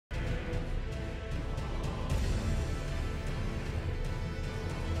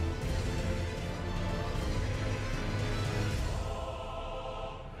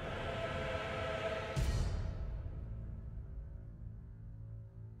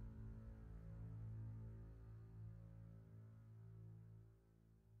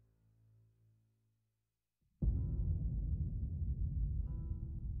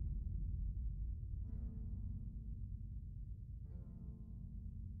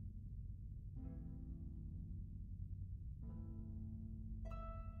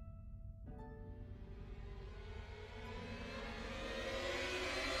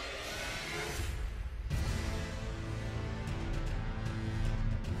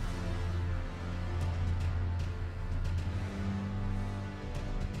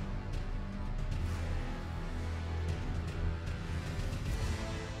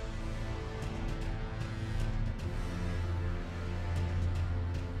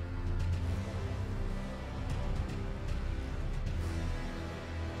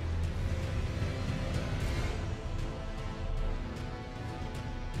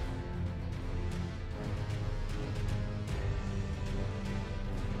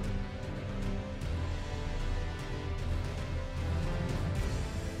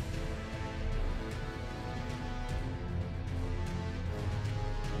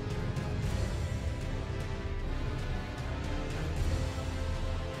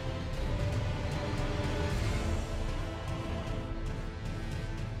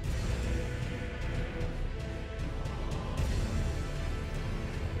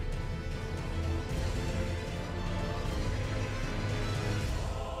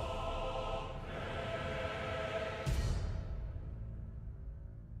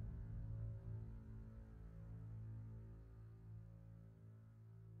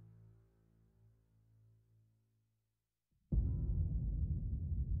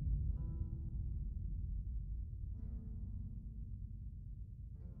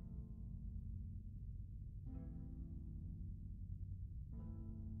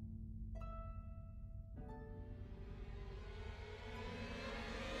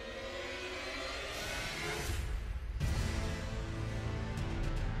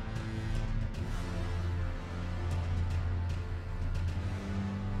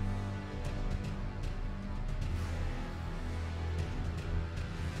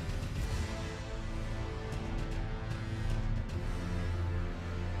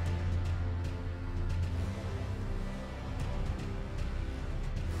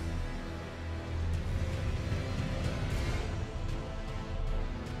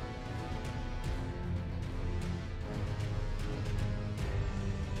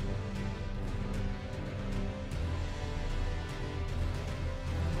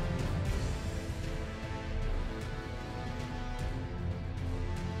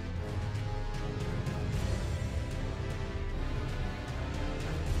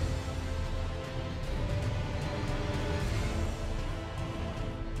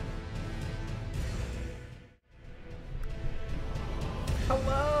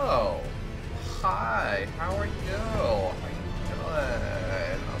Hello. Hi. How are you? How you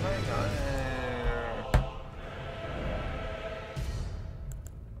doing? Oh my god.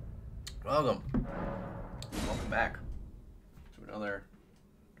 Welcome. Welcome back to another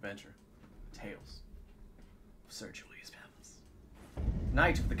adventure. Tales of Sir Julius Pebbles.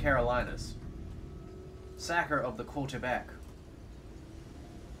 Knight of the Carolinas. Sacker of the Quebec.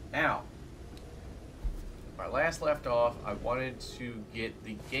 Now, where I last left off, I wanted to get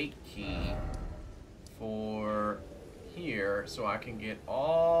the gate key for here so I can get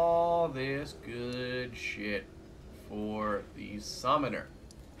all this good shit for the summoner.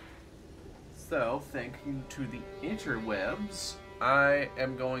 So, thank you to the interwebs, I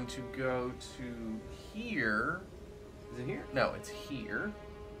am going to go to here. Is it here? No, it's here.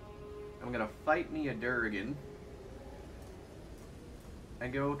 I'm gonna fight me a Durgan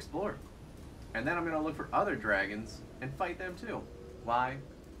and go explore. And then I'm gonna look for other dragons and fight them too. Why?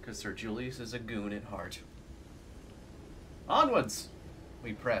 Because Sir Julius is a goon at heart. Onwards!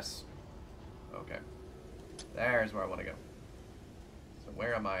 We press. Okay. There's where I want to go. So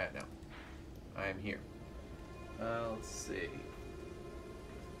where am I at now? I am here. Let's see.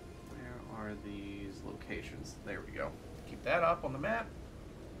 Where are these locations? There we go. Keep that up on the map.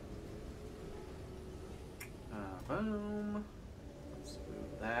 Boom. Let's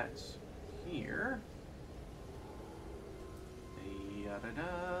move that here. Yada-da,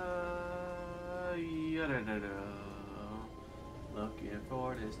 yada-da-da. Looking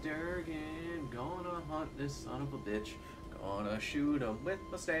for this Durgan. Gonna hunt this son of a bitch. Gonna shoot him with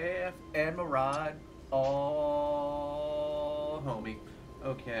my staff and my rod. Oh, homie.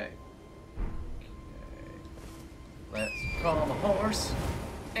 Okay. Let's call my horse,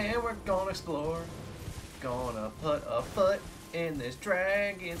 and we're gonna explore. Gonna put a foot in this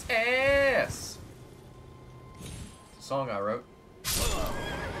dragon's ass. It's a song I wrote.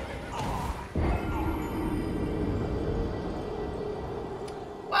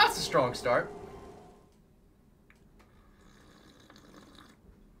 Well, that's a strong start.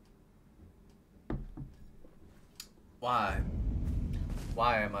 Why?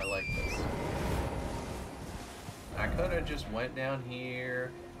 Why am I like this? I could have just went down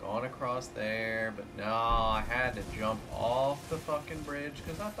here, gone across there, but no, I had to jump off the fucking bridge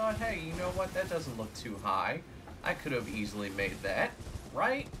because I thought, hey, you know what? That doesn't look too high. I could have easily made that.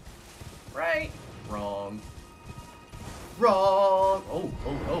 Right? Right? Wrong. Wrong! Oh,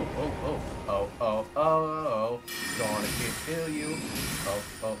 oh, oh, oh, oh. Oh, oh, oh, oh. Gonna kill you. Oh,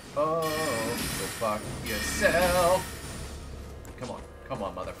 oh, oh. Go fuck yourself. Come on. Come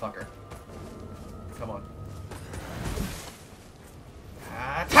on, motherfucker. Come on.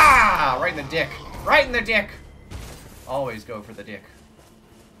 Ah-ta! Right in the dick. Right in the dick! Always go for the dick.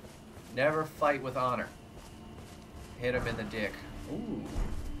 Never fight with honor. Hit him in the dick. Ooh.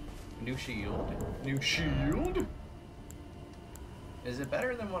 New shield. New shield? Is it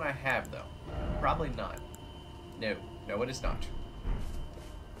better than what I have, though? Probably not. No. No, it is not.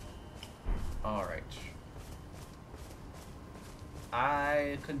 Alright.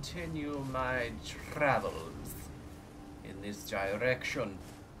 I continue my travels in this direction.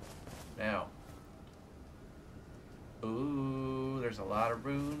 Now. Ooh, there's a lot of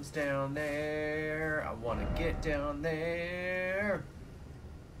runes down there. I want to get down there.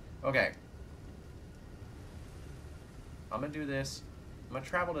 Okay. I'm going to do this. I'm going to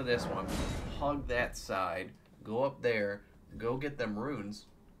travel to this one. Hug that side. Go up there. Go get them runes.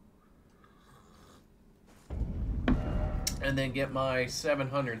 And then get my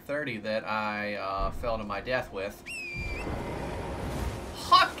 730 that I fell to my death with.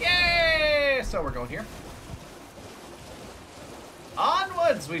 Okay! So we're going here.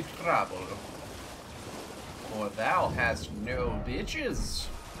 Onwards we travel. For thou hast no bitches.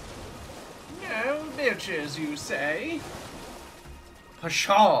 No bitches, you say?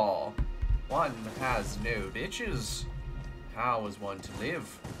 Pshaw! One has no bitches. How is one to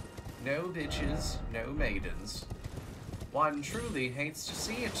live? No bitches, no maidens. One truly hates to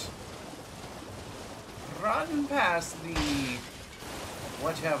see it. Run past the...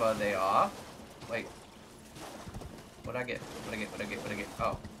 whatever they are. Wait. What'd I get? What'd I get? What'd I get? What'd I get?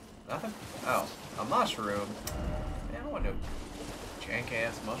 Oh. Nothing? Oh. A mushroom. Man, I don't want no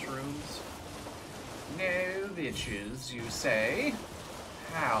jank-ass mushrooms. No bitches, you say?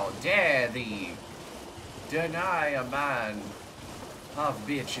 How dare thee deny a man of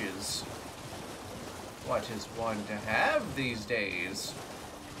bitches? What is one to have these days?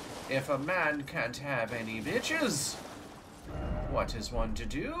 If a man can't have any bitches, what is one to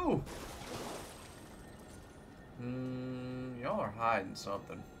do? Y'all are hiding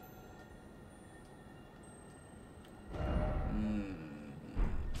something.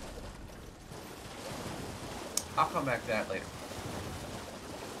 I'll come back to that later.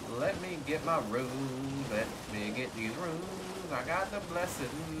 Let me get my runes. Let me get these runes. I got the blessing.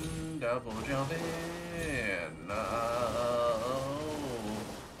 Double jumping. Oh,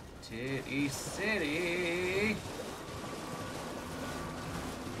 Titty City.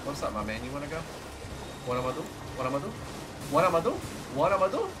 What's up, my man? You wanna go? What I'ma do? What I'ma do? What I'ma do? What I'ma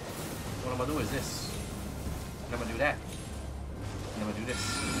do? What I'ma do is this. And I'ma do that. And I'ma do this.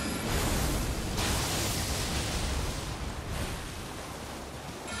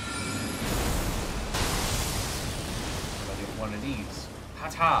 One of these.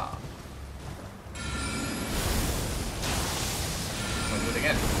 Ha-ta! I'm gonna do it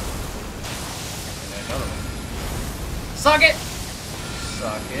again. And then another one. Suck it!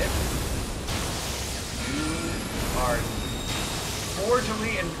 Suck it. You are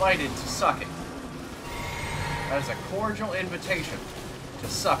cordially invited to suck it. That is a cordial invitation to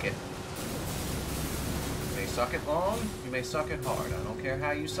suck it. You may suck it long, you may suck it hard. I don't care how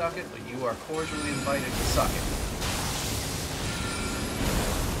you suck it, but you are cordially invited to suck it.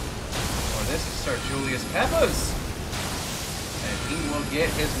 This is Sir Julius Peppers, and he will get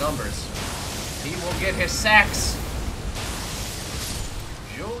his numbers. He will get his sacks.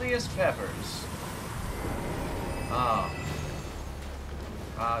 Julius Peppers.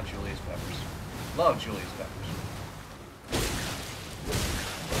 Julius Peppers. Love Julius Peppers.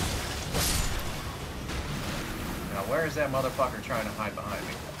 Now, where is that motherfucker trying to hide behind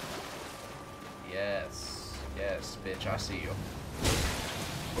me? Yes. Yes, bitch, I see you.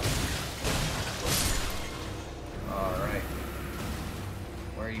 Alright.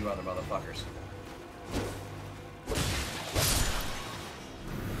 Where are you other motherfuckers?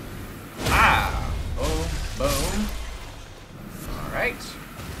 Ah! Boom, boom. Alright.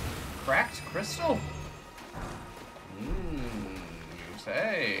 Cracked crystal? You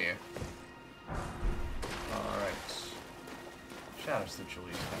say. Alright. Shout out to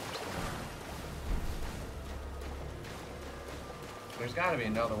Julius Peppers. There's gotta be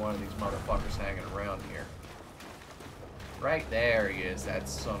another one of these motherfuckers hanging around here. Right there he is, that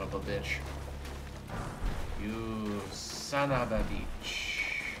son of a bitch. You son of a bitch.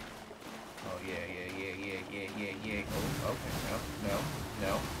 Oh, yeah. Oh, okay,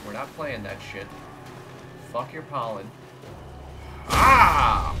 no. We're not playing that shit. Fuck your pollen.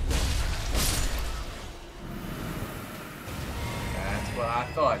 Ah! That's what I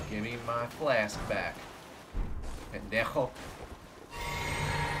thought. Give me my flask back. Pendejo.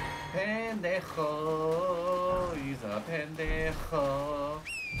 Pendejo, he's a pendejo.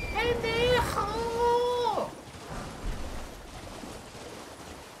 Pendejo!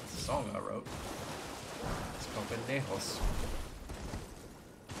 It's a song I wrote. It's called Pendejos.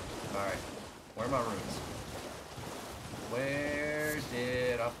 Alright, where are my runes? Where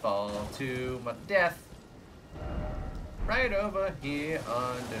did I fall to my death? Right over here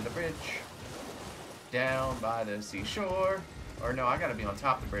under the bridge. Down by the seashore. Or no, I gotta be on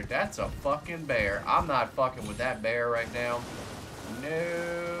top of the bridge. That's a fucking bear. I'm not fucking with that bear right now.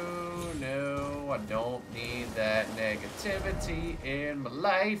 No, I don't need that negativity in my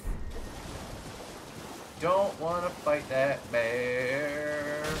life. Don't wanna fight that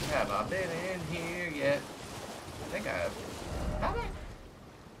bear. Have I been in here yet? I think I have. Have I?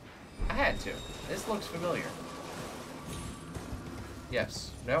 I had to. This looks familiar.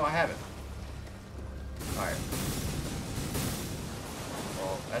 Yes. No, I haven't. Alright.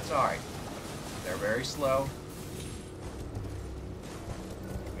 Well, that's alright. They're very slow.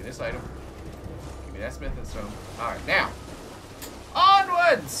 Give me this item. Give me that smith and stone. Alright, now.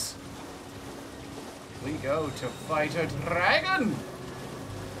 Onwards! We go to fight a dragon!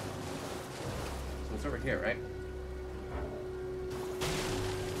 So it's over here, right?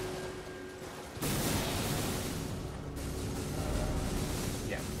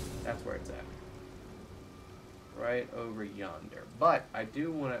 Yeah, that's where it's at. Right over yonder. But I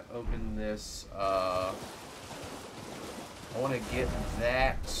do want to open this, I want to get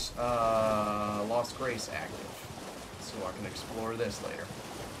that Lost Grace active so I can explore this later.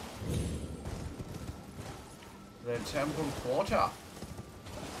 The Temple Quarter.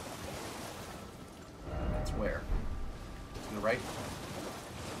 That's where? To the right?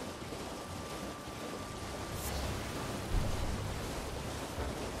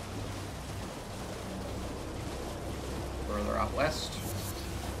 Further out west.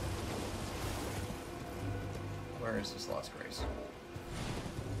 Where is this Lost Grace?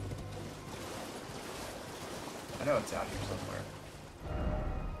 I know it's out here somewhere.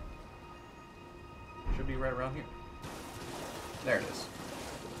 Should be right around here. There it is.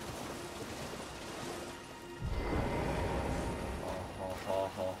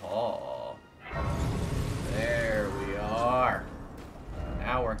 There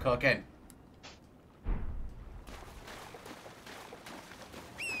cooking.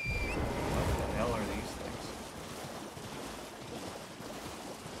 What the hell are these things?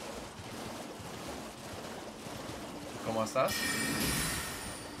 ¿Cómo estás?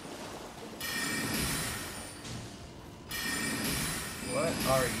 What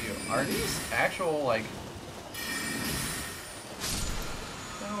are you? Are these actual, like...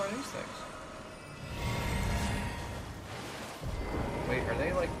 What are these things? Wait, are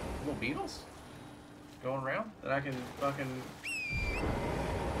they like little beetles? Going around? That I can fucking...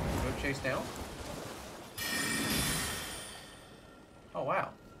 go chase down? Oh, wow.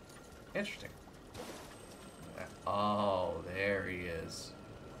 Interesting. Oh, there he is.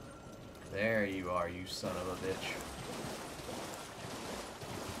 There you are, you son of a bitch.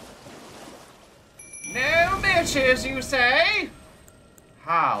 No bitches, you say?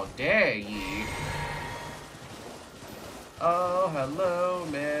 How dare ye? Oh, hello,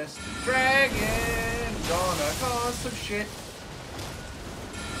 Mr. Dragon. Gonna cause some shit.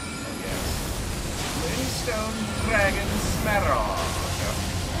 Oh, yes. Moonstone Dragon Smarrock.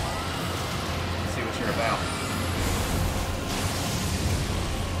 Let's see what you're about.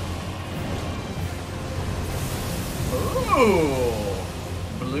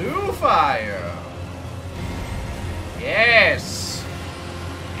 Ooh! Blue fire. Yes!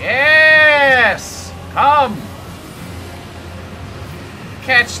 Yes! Come!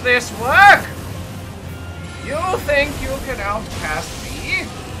 Catch this work! You think you can outcast me?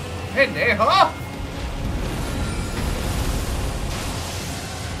 Pendejo!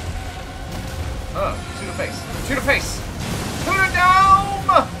 To the face. To the face! To the dome!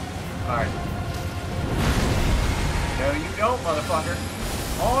 Alright. No, you don't, motherfucker.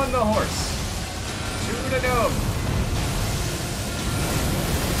 On the horse. To the dome.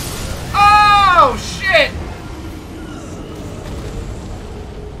 Oh, shit!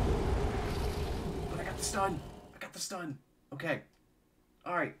 But I got the stun. I got the stun. Okay.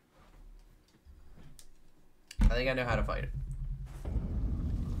 Alright. I think I know how to fight it.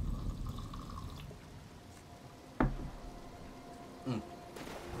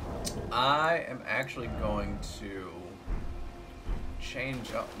 I am actually going to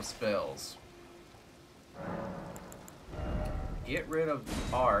change up my spells. Get rid of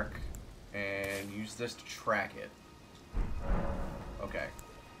the arc and use this to track it. Okay.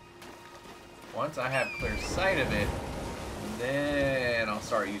 Once I have clear sight of it, then I'll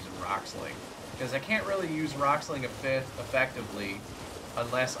start using Rock Sling. Because I can't really use Rock Sling effectively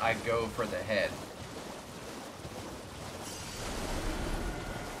unless I go for the head.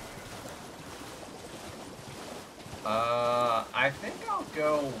 I think I'll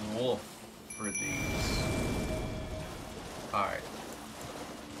go wolf for these. Alright.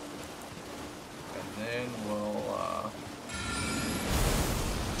 And then we'll,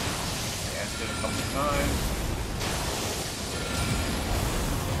 cast it a couple times.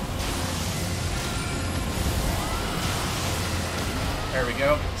 There we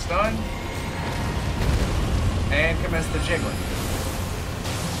go. Stun. And commence the jiggling.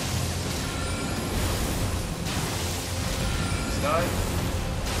 Stun.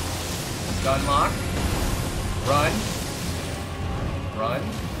 Stun lock. Run. Run.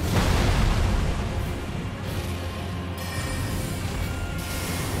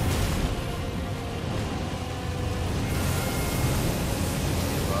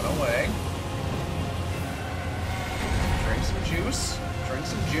 Run away. Drink some juice. Drink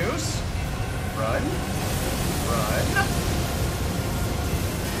some juice. Run. Run.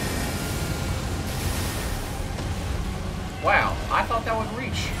 Wow, I thought that would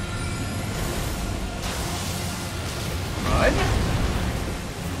reach. Run.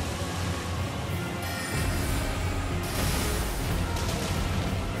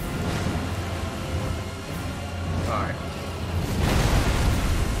 Alright.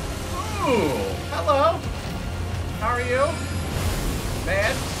 Ooh, hello. How are you?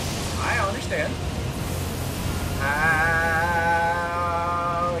 Man, I understand. How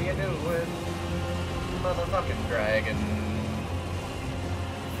you doing, motherfucking dragon?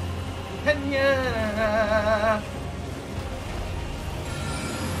 Henya.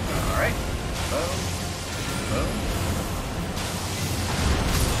 Alright. Boom. Boom.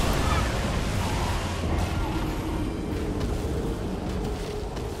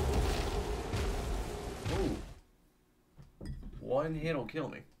 Ooh. One hit'll kill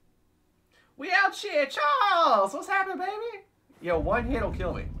me. We out here, Charles! What's happening, baby? Yo, one hit'll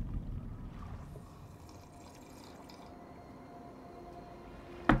kill me.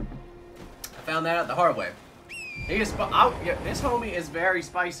 Found that out the hard way. He is yeah, this homie is very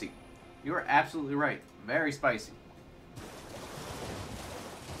spicy. You are absolutely right. Very spicy.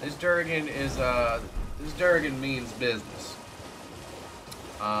 This Durgan is, this Durgan means business.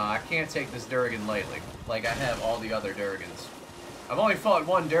 I can't take this Durgan lightly, like I have all the other Durgans. I've only fought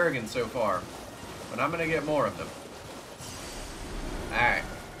one Durgan so far, but I'm gonna get more of them. Alright.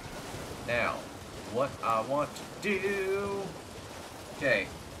 Now, what I want to do... Okay.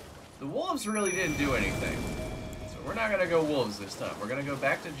 The wolves really didn't do anything. So we're not gonna go wolves this time. We're gonna go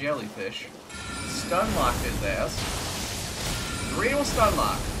back to jellyfish. Stun lock his ass. 3 will stun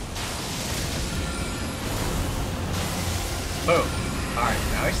lock. Boom. Alright,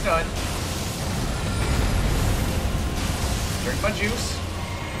 now he's stunned. Drink my juice.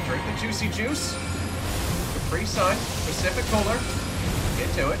 Drink the juicy juice. Capri Sun. Pacific Cooler.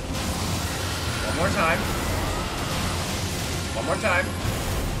 Get to it. One more time. One more time.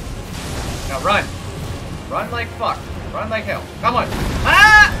 Now run. Run like fuck. Run like hell. Come on.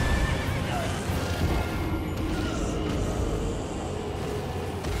 Ah!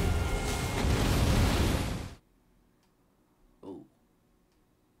 Ooh.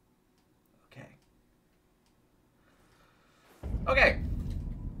 Okay. Okay.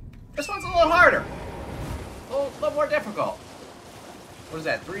 This one's a little harder. A little more difficult. What is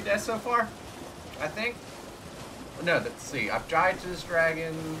that? 3 deaths so far? I think? No, let's see. I've died to this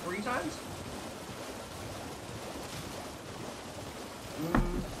dragon 3 times?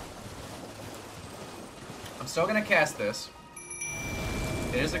 I'm still gonna cast this.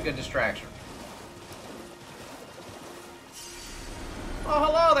 It is a good distraction. Oh,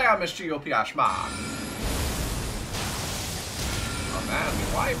 hello there, Mr. Yopiashma. Oh man,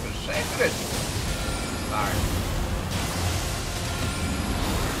 your wife is sacred. Sorry.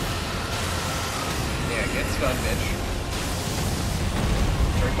 Yeah, get stunned, bitch.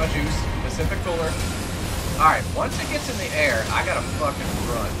 Drink my juice. Pacific Cooler. Alright, once it gets in the air, I gotta fucking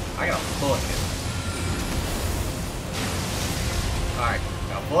run. I gotta book it. Alright,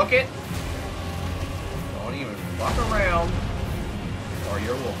 now book it. Don't even fuck around, or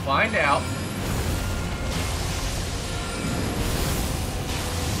you will find out.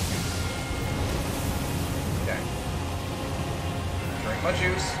 Okay. Drink my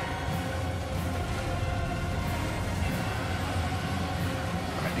juice.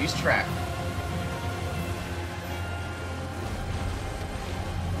 Alright, these track.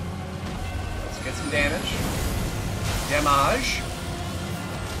 Let's get some damage. Damage.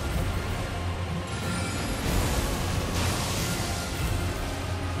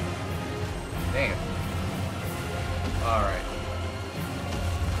 Damn. Alright.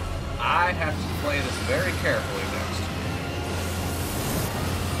 I have to play this very carefully next.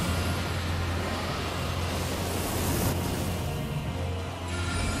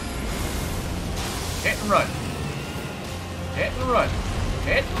 Hit and run. Hit and run.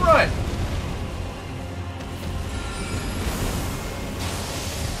 Hit and run.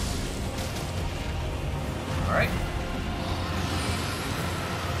 Alright.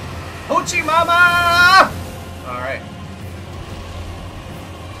 Hoochie Mama! Alright.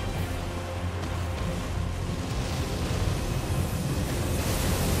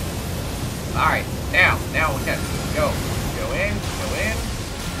 Alright, now we can go. Go in, go in.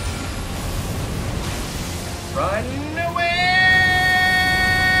 Run away!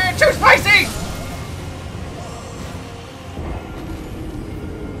 Too spicy!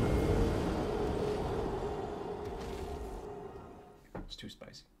 It's too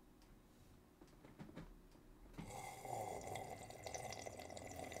spicy.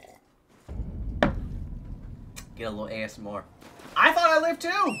 Get a little ASMR. I thought I lived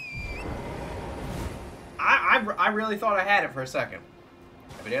too! I really thought I had it for a second.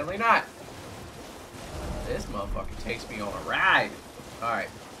 Evidently not. This motherfucker takes me on a ride. Alright.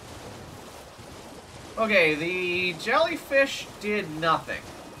 Okay, the jellyfish did nothing.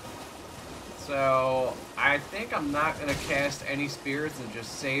 So, I think I'm not going to cast any spirits and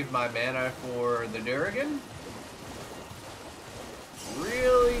just save my mana for the Durgan.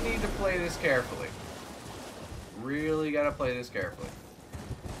 Really need to play this carefully. Really gotta play this carefully.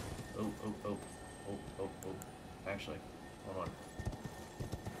 Oh, oh, oh. Oh, oh, oh. Actually, hold on.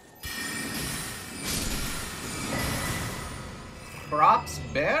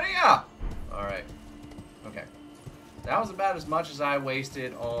 Propsberia! Alright. Okay. That was about as much as I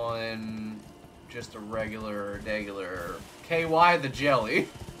wasted on just a regular KY the jelly.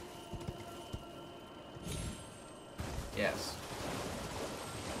 Yes.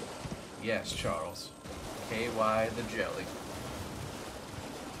 Yes, Charles. KY the jelly.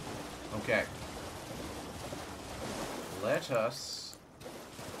 Okay. Let us...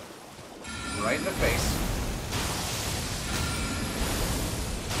 right in the face.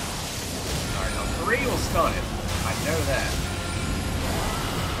 Alright, now 3 will stun it. I know that.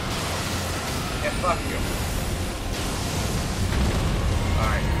 fuck you.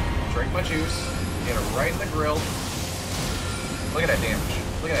 Alright. Drink my juice. Get it right in the grill. Look at that damage.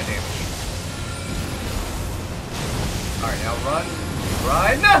 Look at that damage. Alright, now run.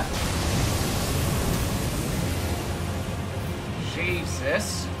 Run!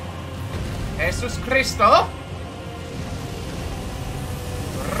 Jesus. Jesus Cristo.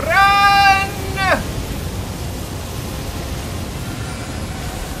 Run!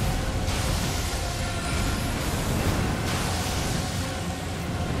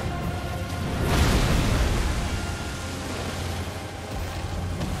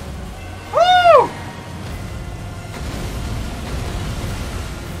 Woo!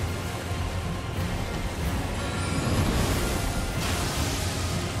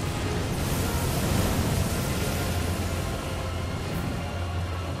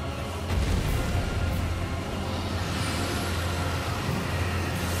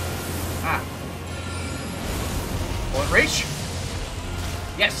 Ah. Will it reach?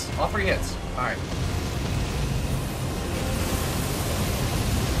 Yes, all 3 hits. Alright.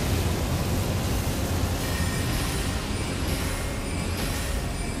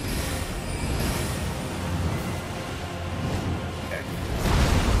 Okay.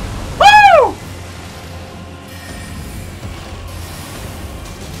 Woo!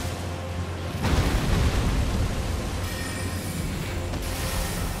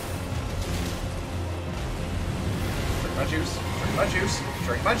 Drink my juice. Drink my juice.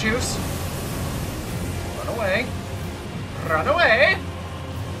 Drink my juice. Run away. Run away!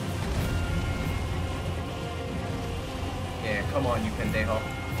 Yeah, come on, you pendejo.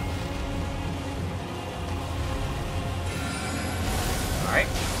 Alright.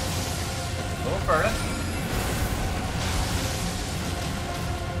 A little further.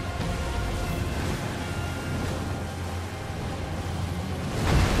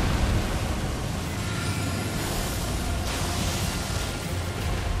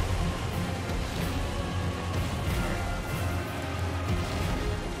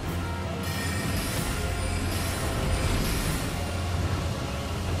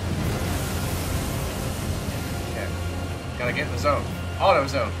 Gotta get in the zone. Auto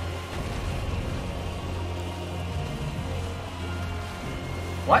zone.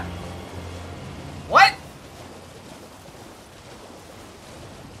 What? What?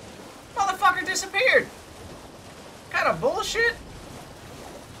 Motherfucker disappeared. Kind of bullshit.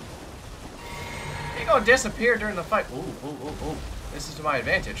 He gonna disappear during the fight. Ooh, ooh, ooh, ooh. This is to my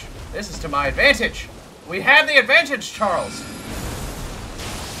advantage. This is to my advantage. We have the advantage, Charles.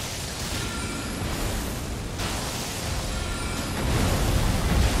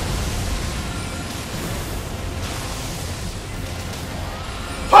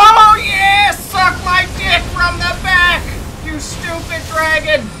 Oh yeah! Suck my dick from the back! You stupid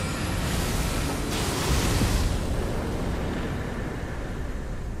dragon!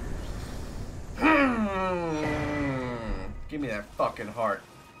 Give me that fucking heart.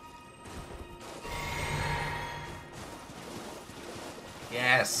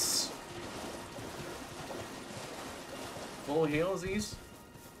 Yes! Full healsies?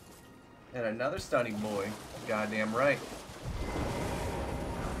 And another stunning boy. Goddamn right.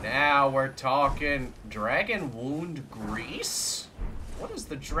 Now we're talking Dragon Wound Grease? What does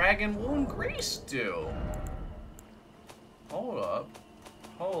the Dragon Wound Grease do? Hold up.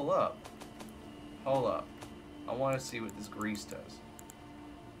 Hold up. Hold up. I want to see what this grease does.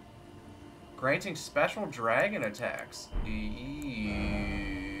 Granting special dragon attacks. Ew.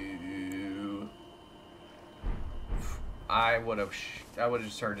 I would have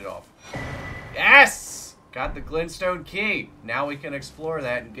just turned it off. Yes! Got the glintstone key. Now we can explore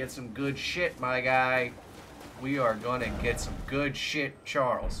that and get some good shit, my guy. We are gonna get some good shit,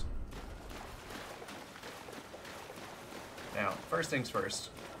 Charles. Now, first things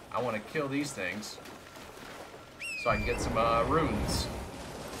first. I want to kill these things so I can get some runes.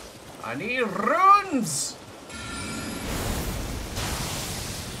 I need runes!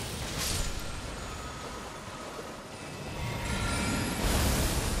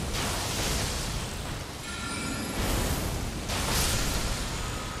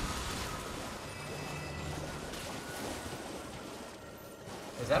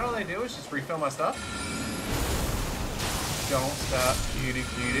 Is that all they do? Is just refill my stuff? Don't stop. Get it,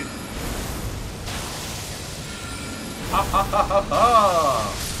 get it. Ha ha ha ha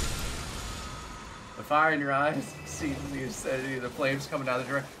ha! The fire in your eyes sees the acidity of the flames coming out of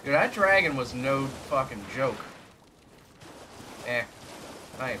the dragon. Dude, that dragon was no fucking joke. Eh.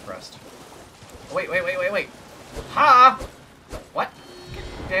 I ain't impressed. Oh, wait, wait, wait, wait, wait. Ha! What?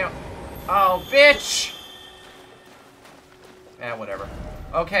 Get down. Oh, bitch! Eh, whatever.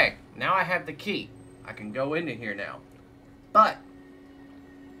 Okay, Now I have the key. I can go into here now. But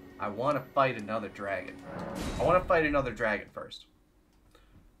I want to fight another dragon. I want to fight another dragon first.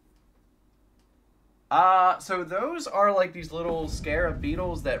 So those are like these little scarab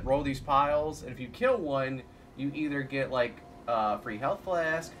beetles that roll these piles. And if you kill one, you either get like free health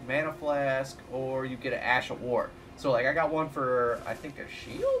flask, mana flask, or you get an Ash of War. So like I got one for, I think, a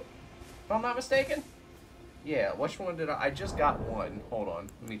shield? If I'm not mistaken? Yeah, which one did I just got one. Hold on,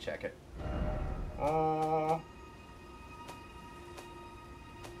 let me check it.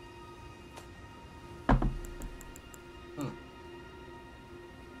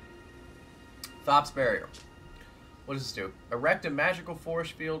 Thop's Barrier. What does this do? Erect a magical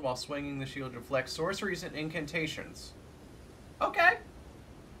force field while swinging the shield to deflect sorceries and incantations. Okay.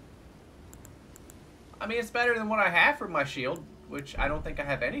 I mean, it's better than what I have for my shield, which I don't think I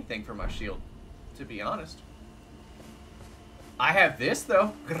have anything for my shield, to be honest. I have this,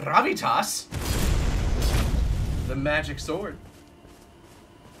 though. Gravitas. The magic sword.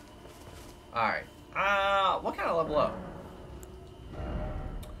 Alright. What kind of level up?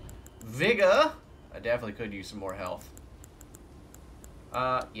 Vigor. I definitely could use some more health.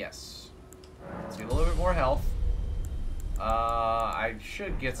 Yes. Let's get a little bit more health. I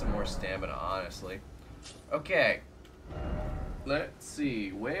should get some more stamina, honestly. Okay. Let's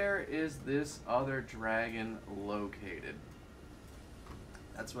see. Where is this other dragon located?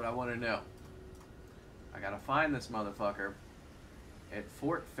 That's what I want to know. I gotta find this motherfucker at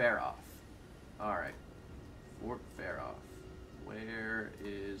Fort Faroth. Alright. Fort Faroth. Where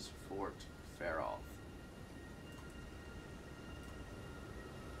is Fort Faroth?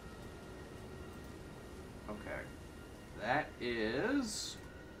 Okay. That is...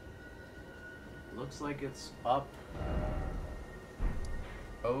 looks like it's up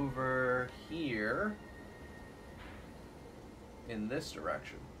over here in this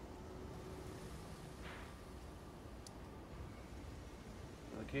direction.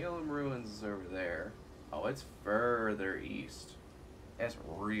 The Calum Ruins is over there. Oh, it's further east. That's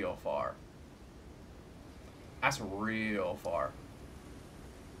real far. That's real far.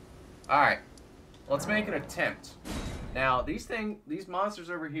 Alright. Let's make an attempt. Now, these monsters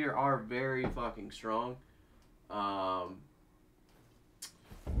over here are very fucking strong.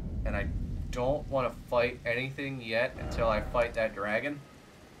 And I don't want to fight anything yet until I fight that dragon.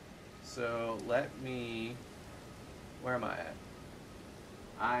 So, let me... where am I at?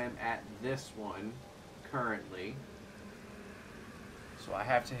 I am at this one currently. So I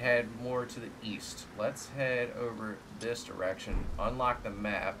have to head more to the east. Let's head over this direction. Unlock the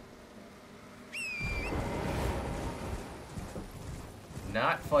map.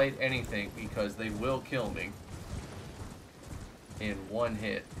 Not fight anything because they will kill me in one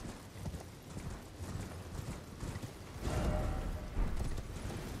hit.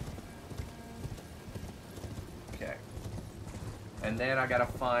 Okay. And then I gotta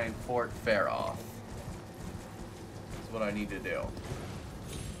find Fort Faroth. That's what I need to do.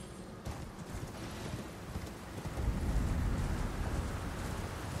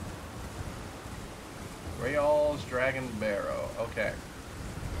 Rayall's Dragon Barrow. Okay.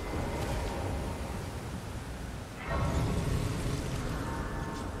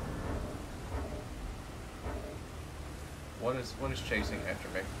 What is chasing after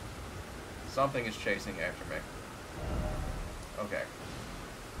me? Something is chasing after me. Okay.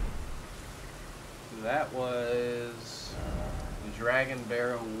 So that was the Dragon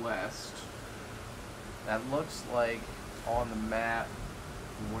Barrow West. That looks like on the map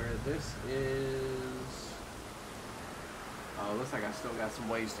where this is. Oh, looks like I still got some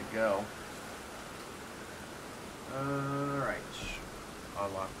ways to go. Alright.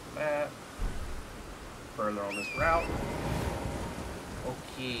 Unlock the map. Further on this route.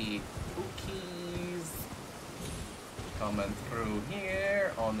 Okay. Ookies. Coming through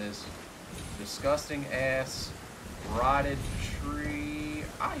here on this disgusting ass rotted tree.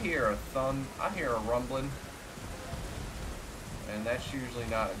 I hear a rumbling. And that's usually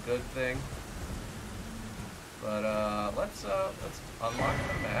not a good thing. But let's unlock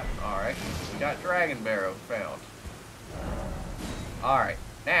the map. Alright. We got Dragon Barrow found. Alright.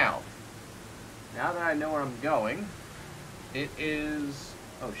 Now that I know where I'm going, it is...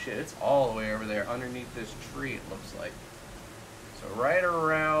 oh shit, it's all the way over there underneath this tree, it looks like. So right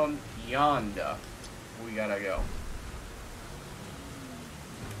around yonder, we gotta go.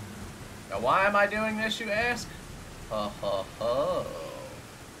 Now why am I doing this, you ask? Ho ho ho.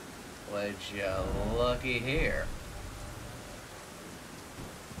 Would you looky here?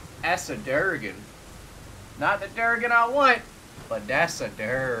 That's a Durgan. Not the Durgan I want, but that's a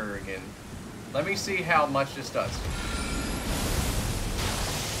Durgan. Let me see how much this does.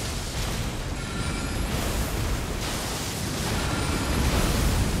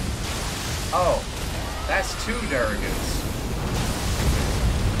 Oh, that's 2 Durgans.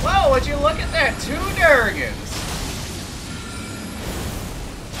 Whoa, would you look at that? 2 Durgans.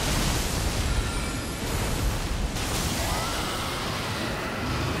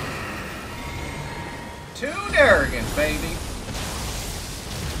 Two Durgans, baby.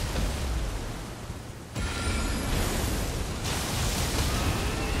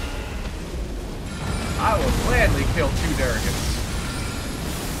 I will gladly kill 2 Durgans.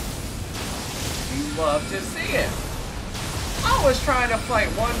 You love to see it. I was trying to fight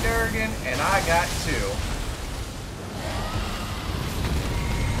 1 Durgan and I got 2.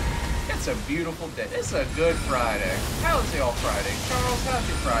 It's a beautiful day. It's a good Friday. How's y'all Friday? Charles, how's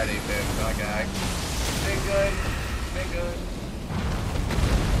your Friday been, my guy? Been good? Been good?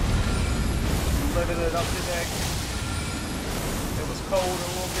 Living it up today? It was cold a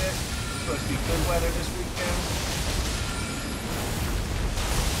little bit. Supposed to be good weather this weekend.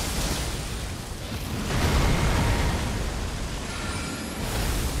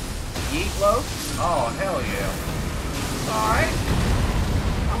 Yeet loaf? Oh, hell yeah. Alright.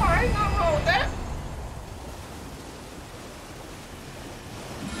 Alright, nothing wrong with that.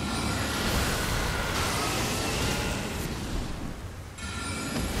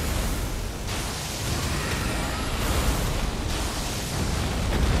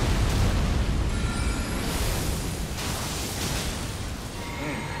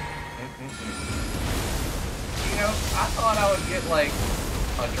 You know, I thought I would get like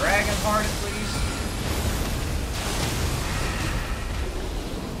a dragon heart at least.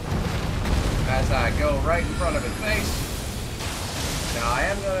 As I go right in front of his face. Now I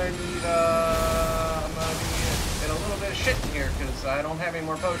am gonna need I'm gonna be in a little bit of shit in here because I don't have any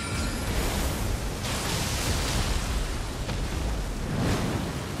more potions.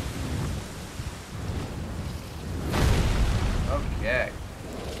 Okay.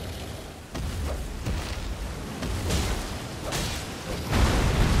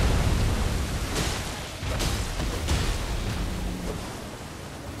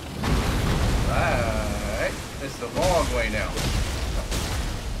 Alright, this is the long way now.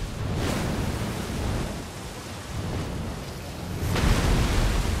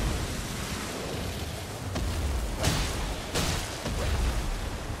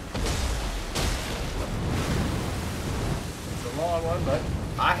 It's a long one, but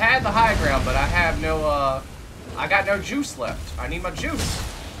I had the high ground, but I have no, I got no juice left. I need my juice.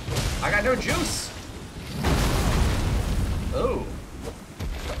 I got no juice. Ooh.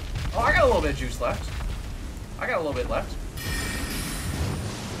 Oh, I got a little bit of juice left. I got a little bit left.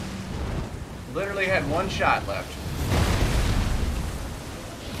 Literally had 1 shot left.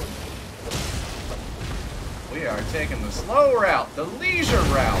 We are taking the slow route, the leisure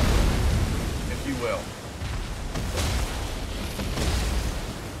route, if you will.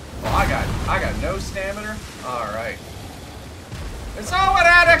 Oh, I got no stamina. All right. It's over,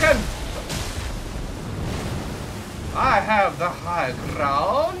 Anakin. I have the high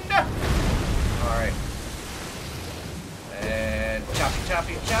ground. All right. And choppy,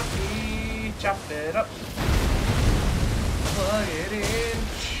 choppy, choppy. Chop it up. Plug it in.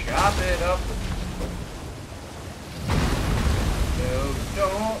 Chop it up. No,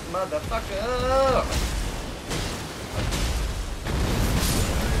 don't, motherfucker.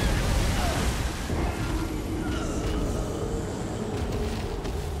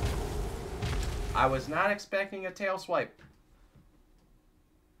 I was not expecting a tail swipe.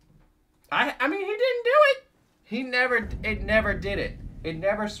 I mean, he didn't do it. It never did it. It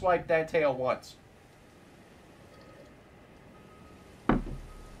never swiped that tail once.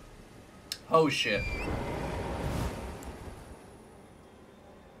 Oh shit.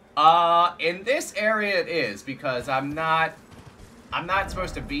 In this area it is, because I'm not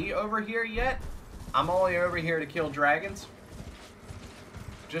supposed to be over here yet. I'm only over here to kill dragons.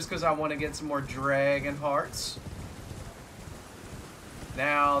 Just because I want to get some more dragon hearts.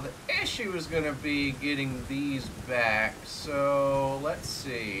 Now, the issue is going to be getting these back. So, let's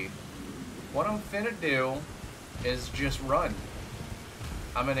see. What I'm finna do is just run.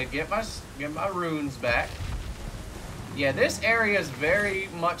 I'm going to get my runes back. Yeah, this area is very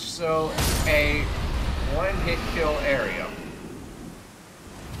much so a one-hit kill area.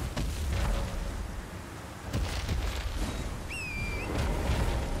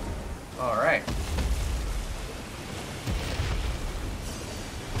 All right.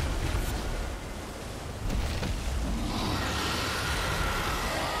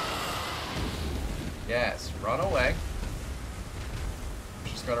 Yes, run away.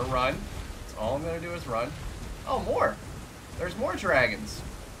 Just gonna run. That's all I'm gonna do is run. Oh, more. There's more dragons.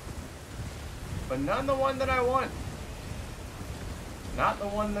 But none the one that I want. Not the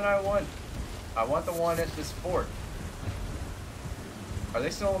one that I want. I want the one at this fort. Are they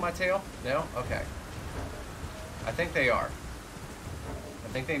still on my tail? No? Okay. I think they are. I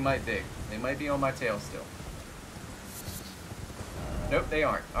think they might be. They might be on my tail still. Nope, they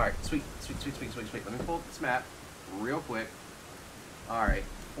aren't. Alright, sweet. Let me pull up this map real quick. Alright,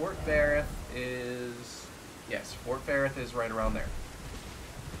 Fort Barrett is... Yes, Fort Barrett is right around there.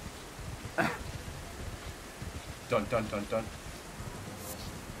 Dun dun dun dun.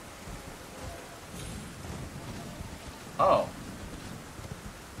 Oh.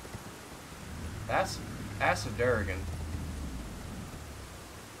 That's a Durgan.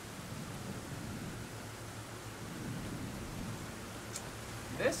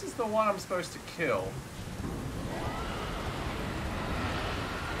 This is the one I'm supposed to kill.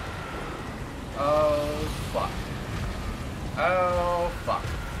 Oh, fuck. Oh, fuck.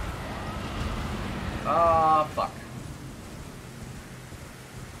 Oh, fuck.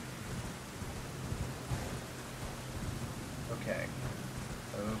 Okay.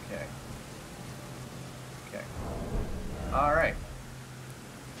 Okay. Okay. Alright.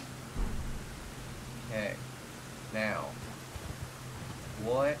 Okay. Now.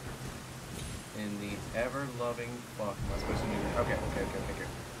 What in the ever-loving fuck am I supposed to do? Okay.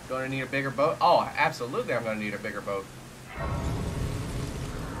 Gonna need a bigger boat? Oh, absolutely I'm gonna need a bigger boat.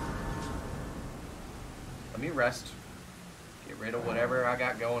 Let me rest. Get rid of whatever I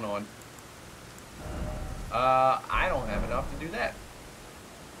got going on. I don't have enough to do that.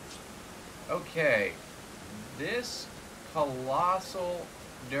 Okay. This colossal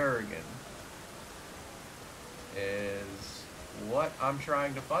Durgan is what I'm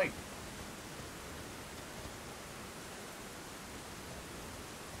trying to fight.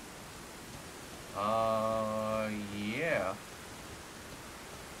 Yeah.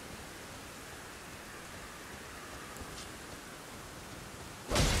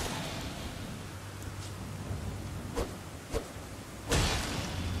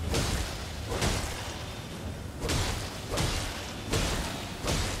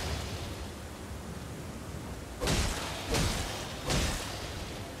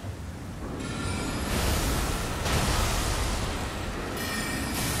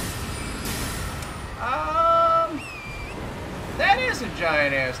 A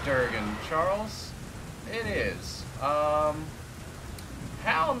giant ass Durgan, Charles. It is. How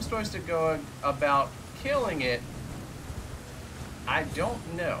I'm supposed to go about killing it, I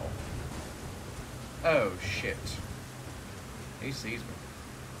don't know. Oh shit. He sees me.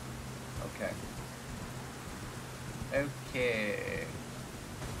 Okay. Okay.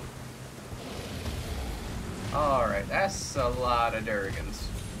 Alright, that's a lot of Durgans.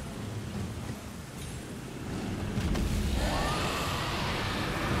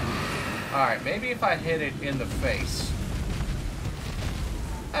 Alright, maybe if I hit it in the face.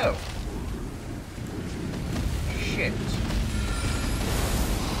 Oh. Shit.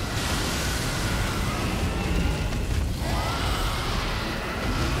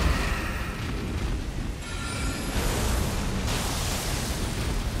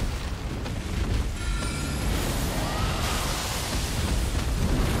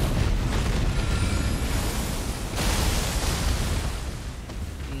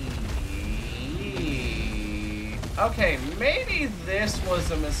 Okay, maybe this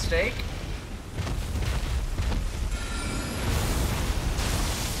was a mistake.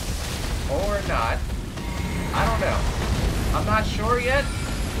 Or not. I don't know. I'm not sure yet.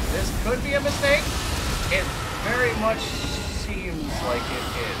 This could be a mistake. It very much seems like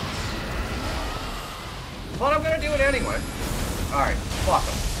it is. But I'm gonna do it anyway. Alright, fuck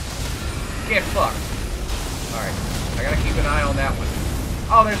them. Get fucked. Alright, I gotta keep an eye on that one.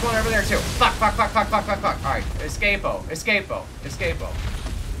 Oh, there's one over there too. Fuck. Alright, escapo.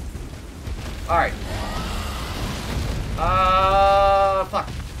 Alright. Fuck.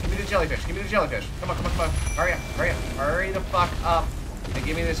 Give me the jellyfish. Come on. Hurry up. Hurry the fuck up. And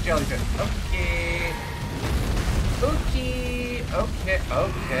give me this jellyfish. Okay. Don't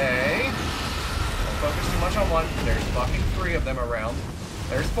focus too much on one. There's fucking 3 of them around.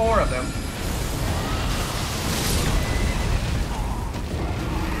 There's 4 of them.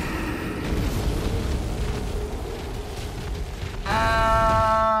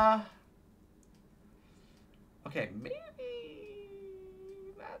 Okay,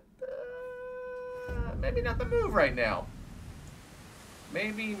 maybe not the move right now.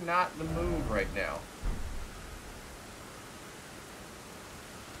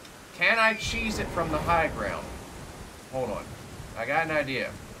 Can I cheese it from the high ground? Hold on. I got an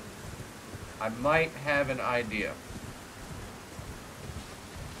idea. I might have an idea.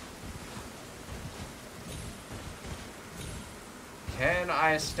 Can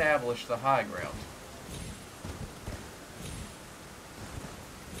I establish the high ground?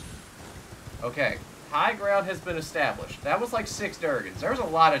 Okay. High ground has been established. That was like 6 Durgans. There's a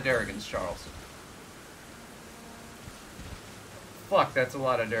lot of Durgans, Charles. Fuck, that's a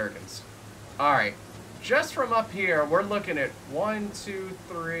lot of Durgans. Alright. Just from up here, we're looking at 1, 2,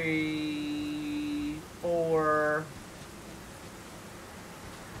 3, 4...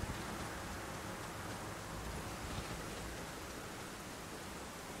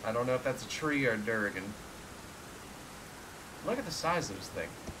 I don't know if that's a tree or a Durgan. Look at the size of this thing.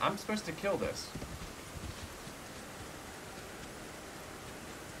 I'm supposed to kill this.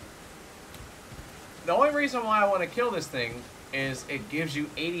 The only reason why I want to kill this thing is it gives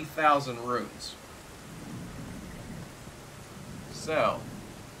you 80,000 runes. So,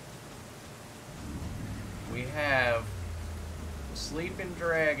 we have sleeping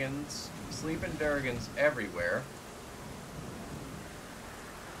dragons, sleeping Durgans everywhere.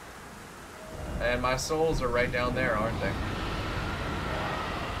 And my souls are right down there, aren't they?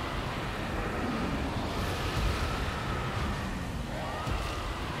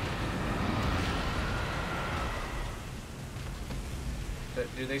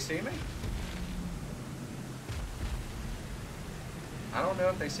 Do they see me? I don't know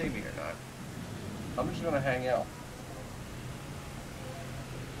if they see me or not. I'm just gonna hang out.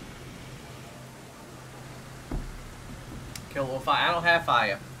 Kill a little fire. I don't have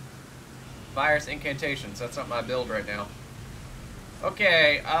fire. Fire's incantations. That's something I build right now.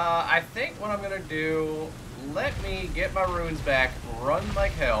 Okay, I think what I'm gonna do, let me get my runes back, run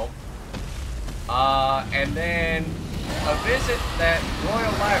like hell, and then visit that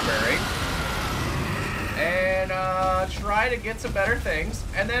royal library, and try to get some better things,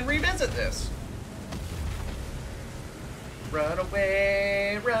 and then revisit this. Run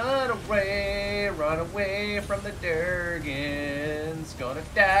away, run away, run away from the Durgans. Gonna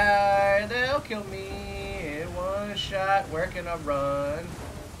die, they'll kill me in one shot. Where can I run?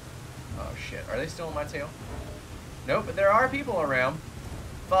 Oh shit, are they still on my tail? Nope, but there are people around.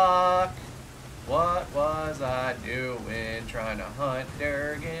 Fuck. What was I doing trying to hunt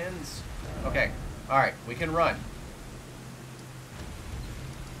Durgans? Okay, alright, we can run.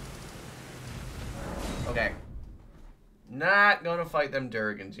 Okay. Not gonna fight them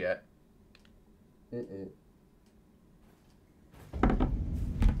Durgans yet.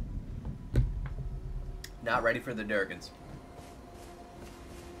 Not ready for the Durgans.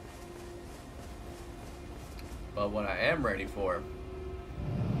 But what I am ready for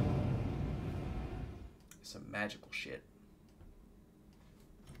is some magical shit.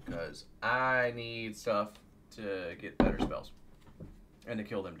 Because I need stuff to get better spells. And to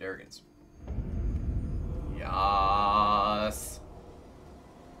kill them Durgans. Yes.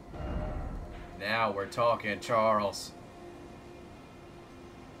 Now we're talking, Charles.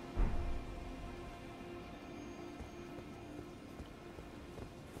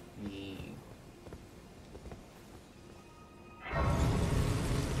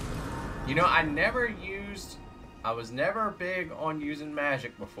 You know, I was never big on using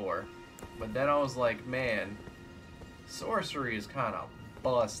magic before. But then I was like, man, sorcery is kind of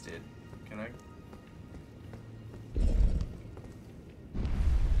busted. Can I...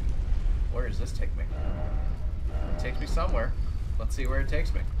 Where does this take me? It takes me somewhere. Let's see where it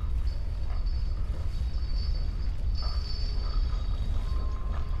takes me.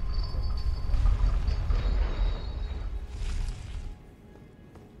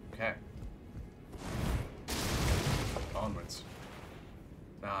 Okay. Onwards.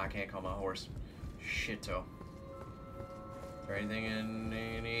 Nah, I can't call my horse. Shito. Is there anything in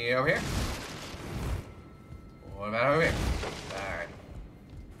any over here? What about over here? Alright.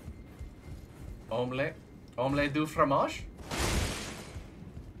 Omelette. Omelette du fromage?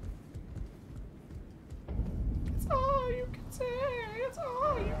 It's all you can say. It's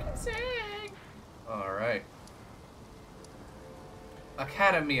all you can say. Alright.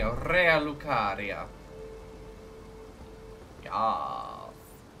 Academia Rea Lucaria. Yeah.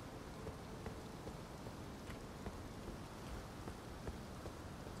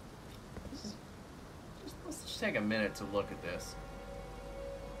 Let's just take a minute to look at this.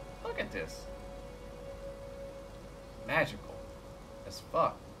 Look at this. Magical as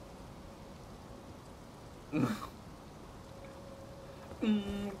fuck.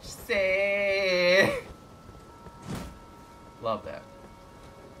 Say. Love that.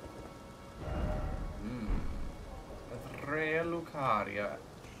 Rea Lucaria.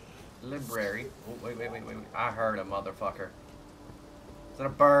 Library. Oh, wait. I heard a motherfucker. Is that a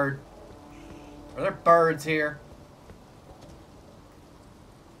bird? Are there birds here?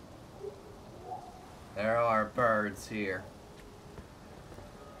 There are birds here.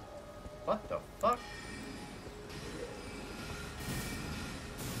 What the fuck?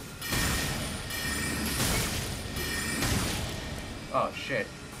 Oh, shit.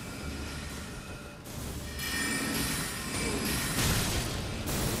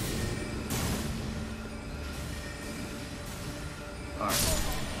 Alright.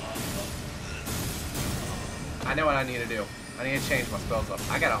 I know what I need to do. I need to change my spells up.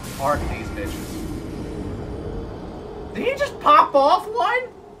 I gotta arc these bitches. Did he just pop off one?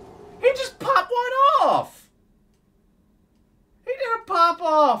 He just popped one off! He did a pop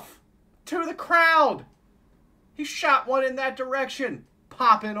off! To the crowd! He shot one in that direction!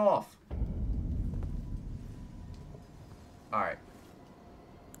 Popping off. Alright.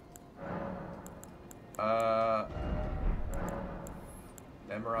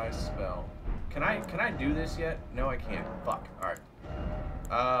 Memorize spell. Can I do this yet? No, I can't. Fuck. Alright.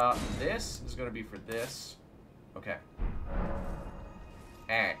 This is gonna be for this. Okay.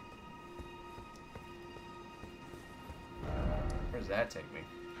 Eh. Where does that take me?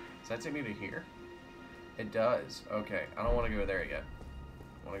 Does that take me to here? It does. Okay. I don't want to go there yet.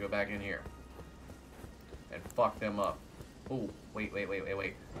 I want to go back in here. And fuck them up. Oh, wait.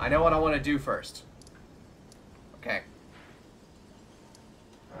 I know what I want to do first. Okay.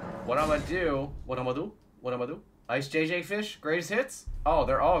 What I'm gonna do? Ice JJ Fish, greatest hits? Oh,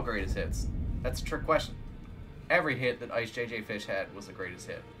 they're all greatest hits. That's a trick question. Every hit that Ice JJ Fish had was the greatest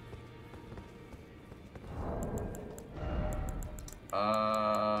hit.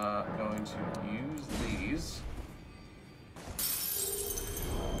 Going to use these.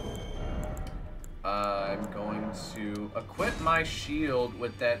 I'm going to equip my shield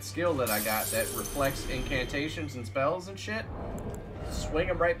with that skill that I got that reflects incantations and spells and shit. Swing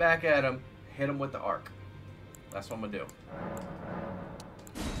him right back at him. Hit him with the arc. That's what I'm gonna do.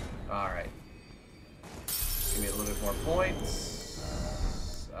 Alright. Give me a little bit more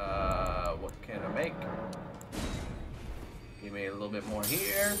points. What can I make? Give me a little bit more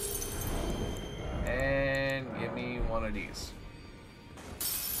here. And give me one of these.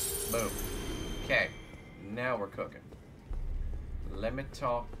 Boom. Okay. Now we're cooking. Let me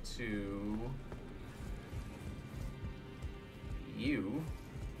talk to you.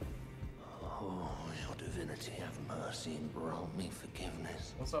 Oh, your divinity, have mercy and grant me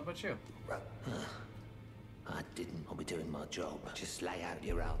forgiveness. What's up with you? I didn't. I'll be doing my job. Just lay out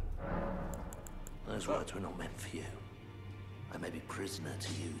your own. Those words were not meant for you. I may be prisoner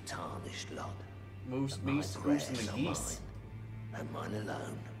to you, tarnished lot. Moose, meese, the goose, and the geese. And mine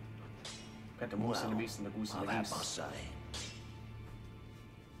alone. Got the moose and the beast and the goose and the I've had geese. my say.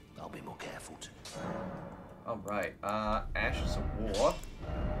 I'll be more careful too. Alright, Ashes of War.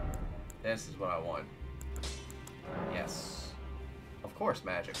 This is what I want. Yes. Of course,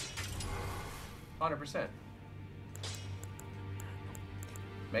 magic. 100%.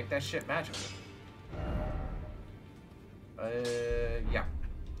 Make that shit magical. Yeah.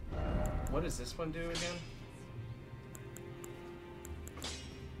 What does this one do again?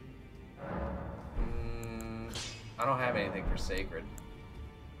 I don't have anything for sacred.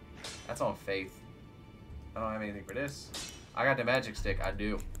 That's on faith. I don't have anything for this. I got the magic stick. I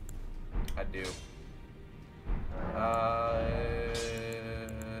do. I do.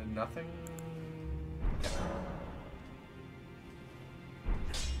 Nothing.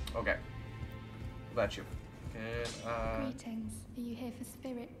 Okay. What about you? Greetings. Are you here for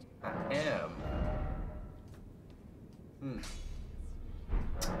spirit? I am.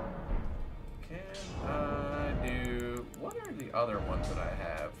 Can I do... What are the other ones that I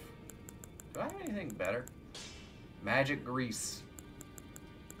have? Do I have anything better? Magic grease.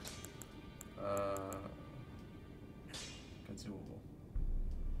 Consumable.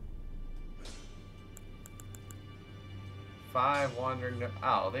 5 wandering...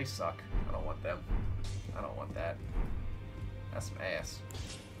 Oh, they suck. I don't want them. I don't want that. That's some ass.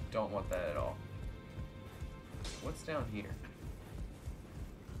 Don't want that at all. What's down here?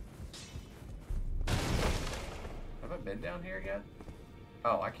 Have I been down here yet?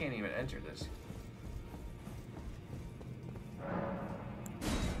 Oh, I can't even enter this.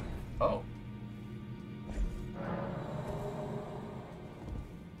 Oh.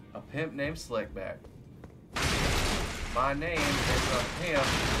 A pimp named Slickback. My name is a pimp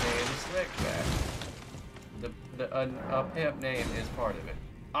named Slickback. A pimp name is part of it.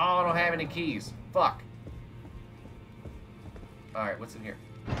 Oh, I don't have any keys. Fuck. Alright, what's in here?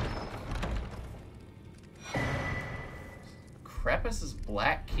 Crepus's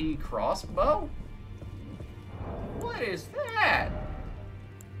Black Key Crossbow? What is that?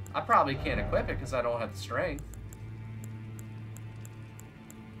 I probably can't equip it because I don't have the strength.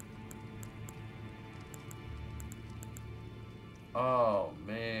 Oh,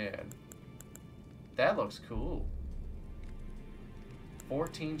 man. That looks cool.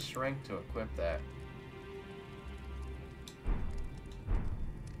 14 strength to equip that.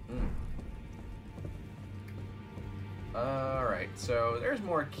 Alright, so there's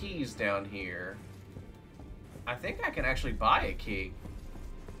more keys down here. I think I can actually buy a key.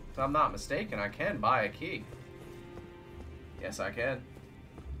 If I'm not mistaken, I can buy a key. Yes, I can.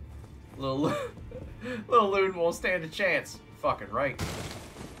 Little Loon won't stand a chance. Fucking right.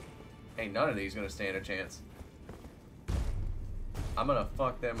 Ain't none of these gonna stand a chance. I'm gonna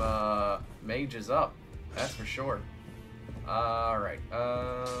fuck them mages up. That's for sure. Alright.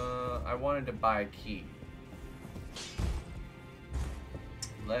 I wanted to buy a key.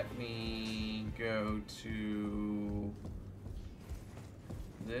 Let me go to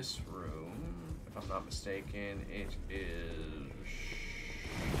this room. If I'm not mistaken, it is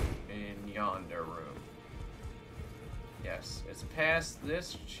in yonder room. Yes, it's past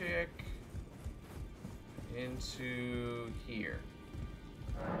this chick into here.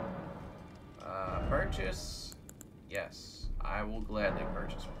 Purchase. Yes, I will gladly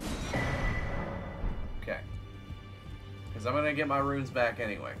purchase one. Okay. Because I'm going to get my runes back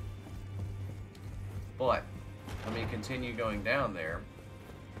anyway. But, let me continue going down there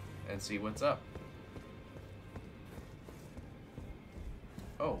and see what's up.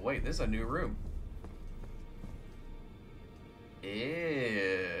 Oh, wait, this is a new room.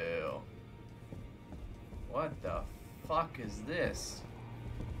 Ew. What the fuck is this?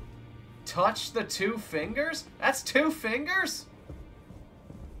 Touch the 2 fingers? That's 2 fingers?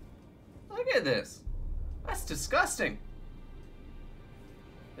 Look at this. That's disgusting.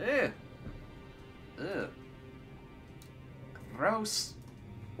 Ew. Ugh. Gross.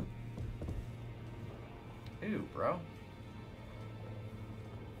 Ew, bro.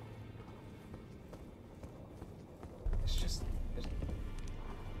 It's just...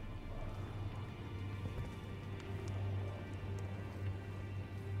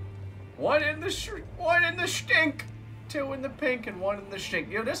 One in the stink. 2 in the pink and 1 in the stink.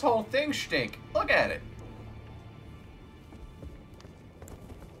 Yo, this whole thing stink. Look at it.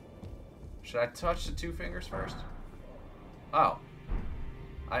 Should I touch the 2 fingers first? Oh.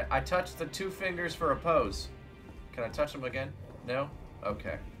 I touched the 2 fingers for a pose. Can I touch them again? No?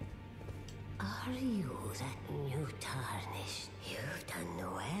 Okay. Are you that new tarnish? You've done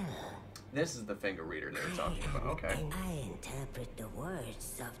well. This is the finger reader they were talking about. Okay. I interpret the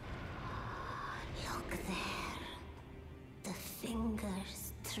words of... Look there. The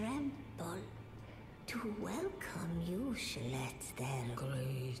fingers tremble. To welcome you, Shalette, their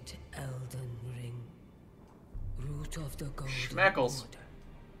great elden ring, root of the golden Schmeckles. order,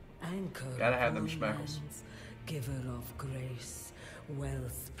 anchor Gotta have of them all schmeckles. lands, giver of grace,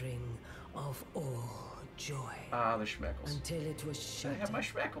 wellspring of all joy. Ah, the schmeckles. Until it was I have shattered, my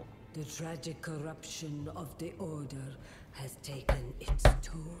schmeckle. the tragic corruption of the order has taken its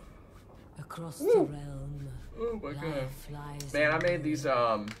toll. Across the realm, Oh my god. life lies Man, I made these,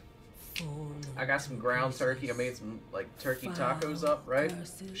 fallen I got some ground turkey. I made some, like, turkey tacos up, right?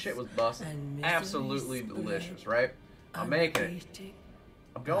 Shit was busting. Absolutely delicious, right? I'm making it.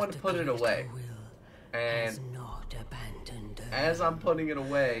 I'm going to put it away. And as I'm putting it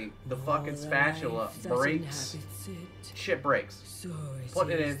away, the fucking spatula breaks. Shit breaks.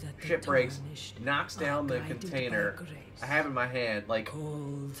 Putting it in, shit breaks. Knocks down the container I have in my hand, like,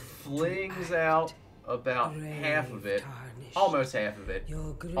 flings out about half of it, almost half of it,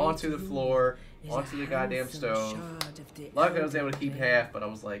 onto the floor, onto the goddamn stove. Luckily I was able to keep half, but I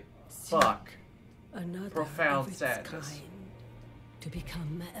was like, fuck. Profound sadness. To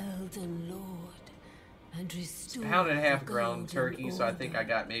become Elden Lord and restore Pound and a half the ground golden turkey, so I think I order.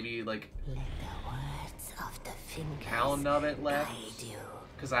 got maybe like Let the words of the fingers pound of it left. guide you.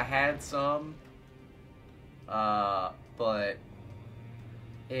 Because I had some, but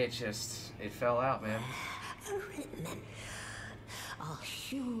it fell out, man. Remember, are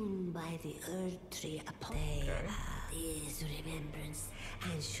hewn by the earth tree upon these remembrance,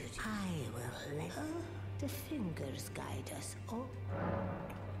 and should I will let the fingers guide us all.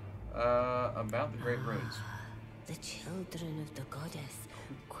 About the Great Runes. The children of the goddess,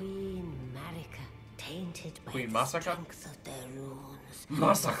 Queen Marika, tainted by Queen the Masaka? strength of their runes.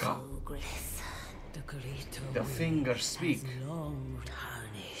 Masaka. So great. The greater The will fingers speak. has long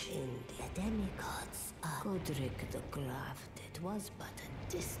Tarnish in the demigods. Godric the Grafted was but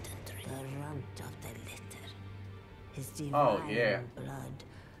a distant the runt of the litter. His divine Oh, yeah. blood.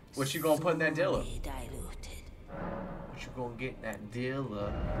 What you gonna put in that Dilla? sorely diluted. What you gonna get in that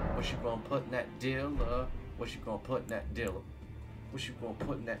Dilla? What you gonna put in that Dilla? What you gonna put in that Dilla? What you gonna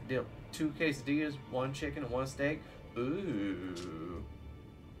put in that Dilla? 2 quesadillas, 1 chicken, and 1 steak. Ooh.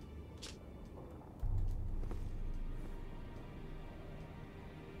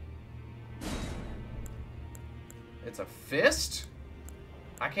 it's a fist,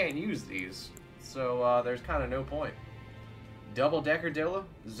 I can't use these. So there's kind of no point. Double-decker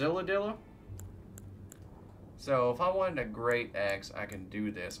Zilladilla. So if I wanted a great axe, I can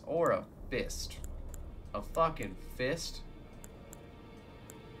do this. Or a fist. A fucking fist.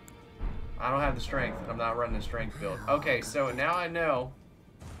 I don't have the strength. I'm not running a strength build. Okay, so now I know.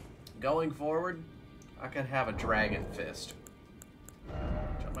 Going forward, I could have a dragon fist.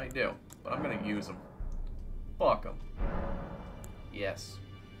 Which I might do. But I'm going to use them. Fuck them. Yes.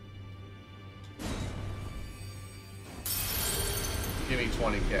 Give me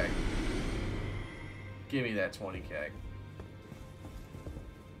 20k. Give me that 20k.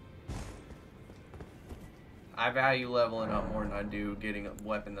 I value leveling up more than I do getting a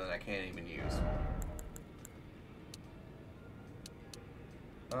weapon that I can't even use.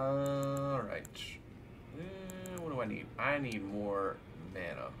 Alright. What do I need? I need more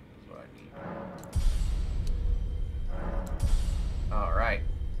mana. Is what I need. Alright.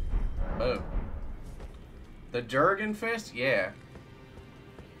 Boom. The Durgan Fist? Yeah.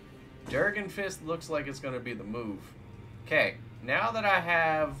 Durgan Fist looks like it's going to be the move. Okay. Now that I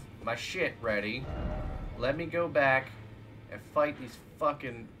have my shit ready, let me go back and fight these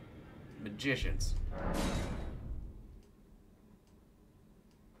fucking magicians.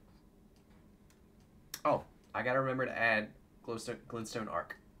 Oh, I gotta remember to add glintstone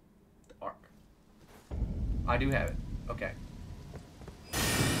arc. The arc. I do have it. Okay.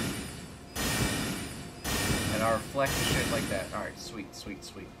 And I'll reflect the shit like that. Alright, sweet, sweet,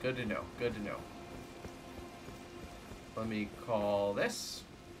 sweet. Good to know. Good to know. Let me call this.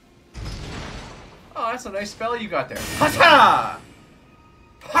 Oh, that's a nice spell you got there. Ha-ta!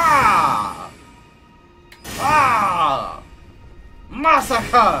 Ha! Ah!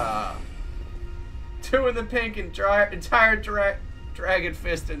 Massacre! 2 in the pink and entire dragon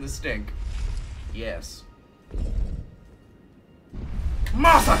fist in the stink. Yes.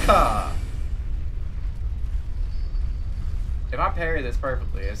 Massacre! If I parry this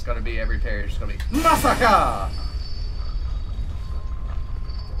perfectly, it's gonna be every parry. It's gonna be Massacre!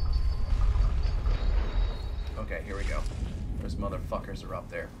 Okay, here we go. Those motherfuckers are up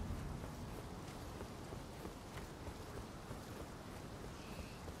there.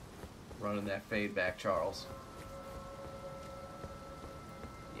 Running that fade back, Charles.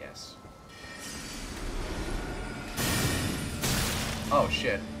 Yes. Oh,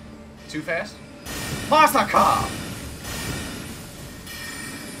 shit. Too fast? Massacre!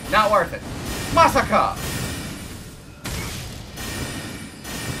 Not worth it. Massacre!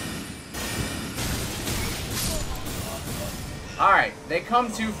 Alright, they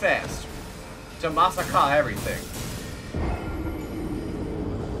come too fast to massacre everything.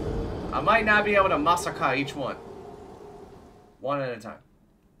 I might not be able to massacre each one. One at a time.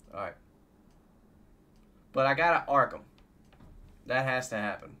 Alright. But I gotta arc them. That has to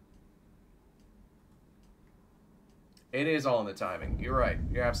happen. It is all in the timing. You're right.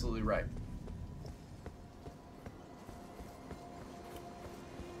 You're absolutely right.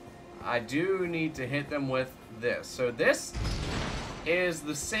 I do need to hit them with this. So this is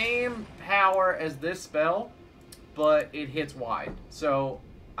the same power as this spell, but it hits wide. So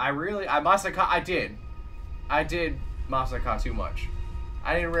I did massacre too much.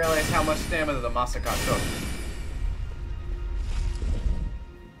 I didn't realize how much stamina the massacre took.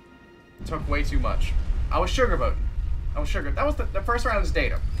 It took way too much. I was sugarboating. That was the first round is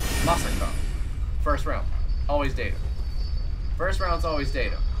data. Massacre. First round. Always data. First round's always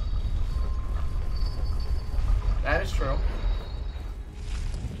data. That is true.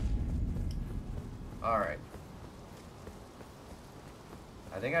 Alright.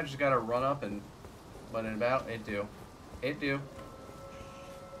 I think I just gotta run up and... But in battle, it do. It do.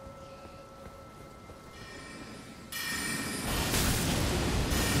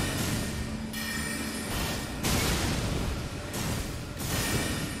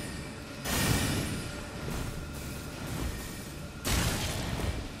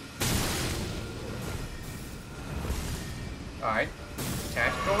 Alright.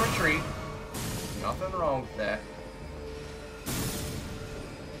 Tactical retreat. Nothing wrong with that.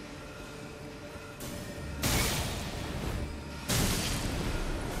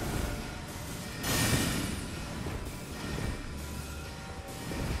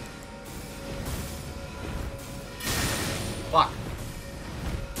 Fuck.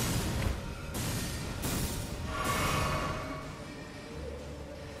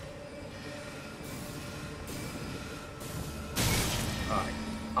 Alright.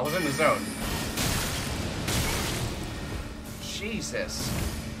 I was in the zone. Jesus.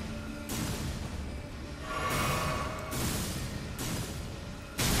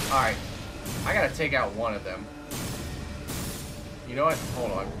 Alright. I gotta take out one of them. You know what?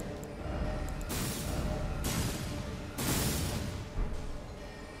 Hold on.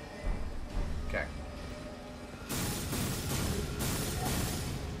 Okay.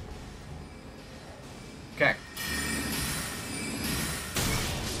 Okay.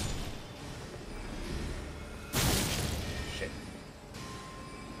 Shit.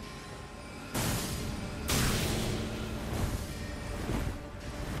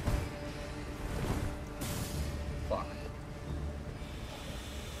 Fuck.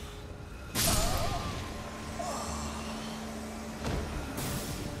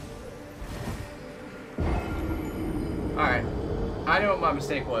 Alright. I know what my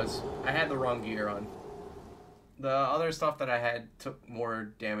mistake was. I had the wrong gear on. The other stuff that I had took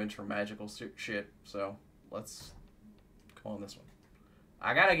more damage from magical shit, so let's go on this one.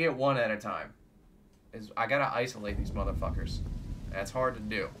 I gotta get one at a time. I gotta isolate these motherfuckers. That's hard to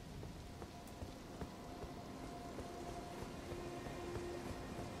do.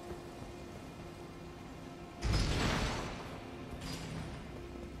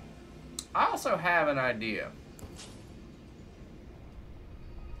 I also have an idea.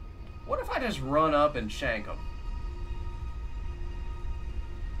 What if I just run up and shank them?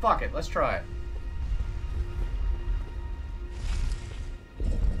 Fuck it, let's try it.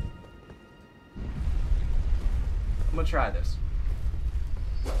 I'm gonna try this.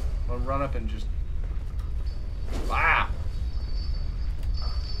 I'm gonna run up and just... Ah!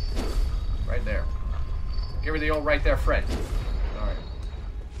 Right there. Give her the old right there, Fred. Alright.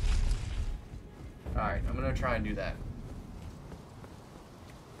 Alright, I'm gonna try and do that.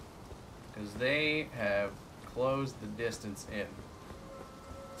 Because they have closed the distance in.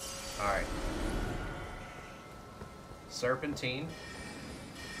 Alright. Serpentine.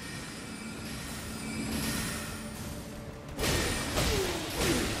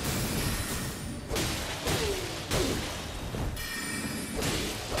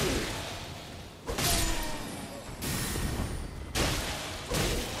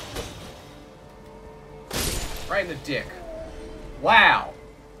 Right in the dick. Wow.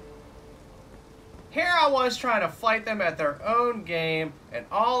 Here I was trying to fight them at their own game, and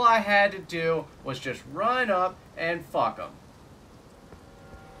all I had to do was just run up and fuck them.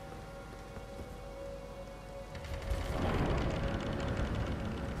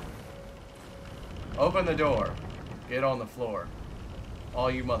 Open the door. Get on the floor. All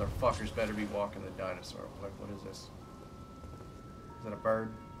you motherfuckers better be walking the dinosaur. Like, what is this? Is that a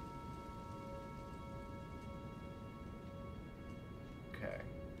bird? Okay.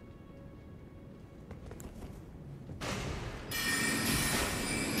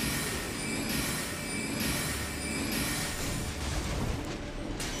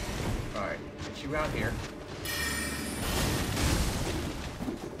 Alright, get you out here.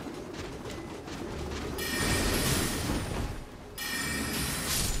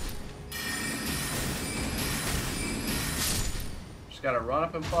 Just gotta run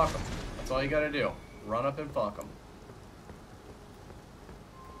up and fuck them. That's all you gotta do. Run up and fuck them.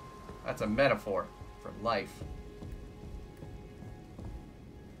 That's a metaphor for life.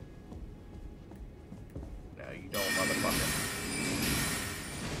 No, you don't, motherfucker.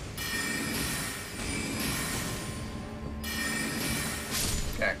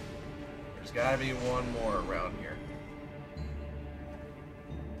 Okay. There's gotta be one more around here.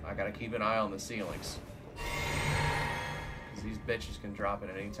 I gotta keep an eye on the ceilings. Because these bitches can drop it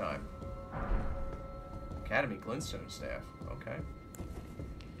at any time. Academy Glintstone Staff. Okay.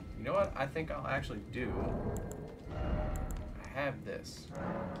 You know what I think I'll actually do? I have this.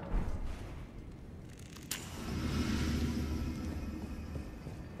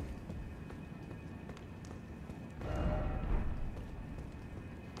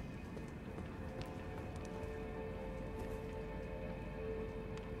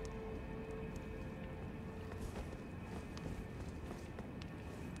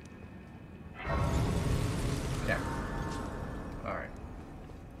 Okay. Alright.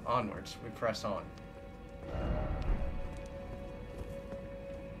 Onwards. We press on.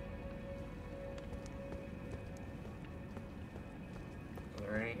 Are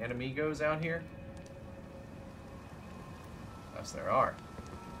there any enemigos out here? Yes, there are.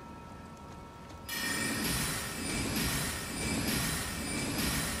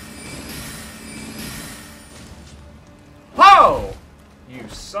 Ho! You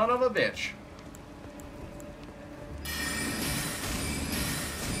son of a bitch.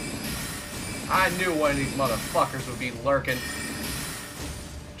 I knew one of these motherfuckers would be lurking.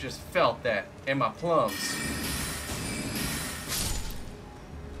 Just felt that in my plums.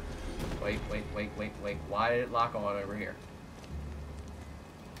 Wait. Why did it lock on over here?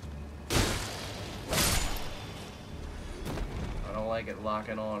 I don't like it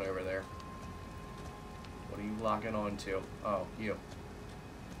locking on over there. What are you locking on to? Oh, you.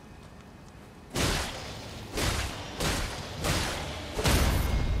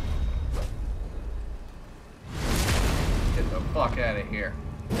 Get the fuck out of here.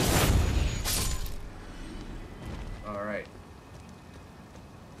 Alright.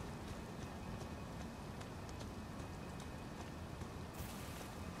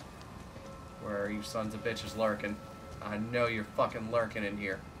 Where are you sons of bitches lurking? I know you're fucking lurking in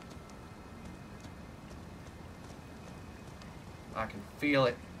here. I can feel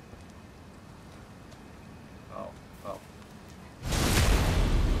it. Oh, oh.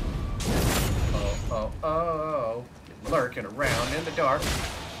 Oh, oh, oh. You're lurking around in the dark.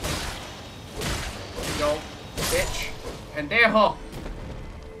 Go, bitch. Pendejo.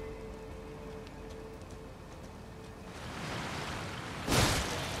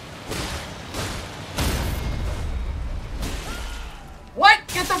 What?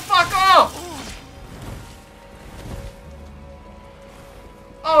 Get the fuck off!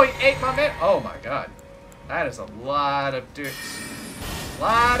 Oh, he ate my man. Oh my god. That is a lot of douches.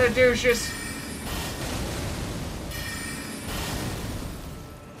 Lot of douches.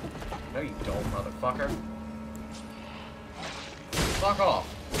 No, you don't, motherfucker. Fuck off.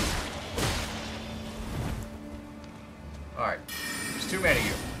 Alright. There's too many of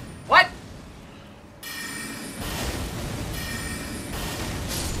you. What?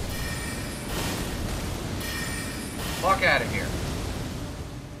 Fuck out of here.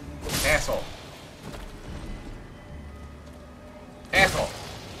 Asshole. Asshole.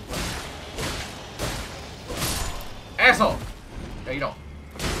 Asshole. No, you don't.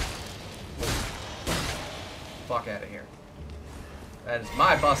 Fuck out of here. That is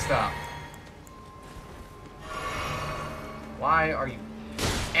my bus stop. Why are you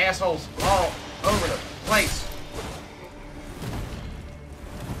assholes all over the place?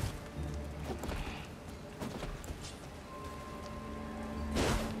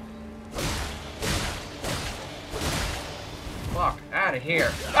 Fuck out of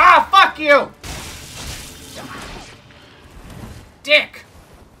here. Ah, fuck you! Dick!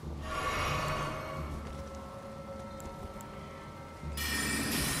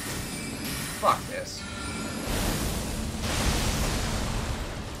 Fuck this.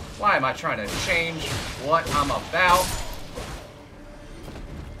 Why am I trying to change what I'm about?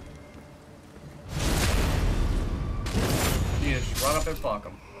 You just run up and fuck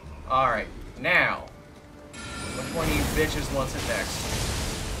them. Alright, now. Which one of you bitches wants it next?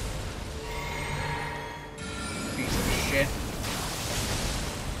 Piece of shit.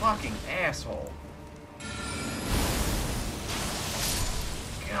 Fucking asshole.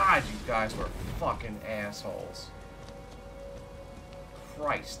 God, you guys were fucking assholes.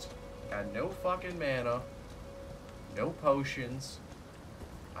 Christ. Got no fucking mana. No potions.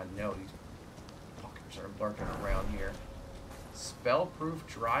 I know these fuckers are lurking around here. Spell-proof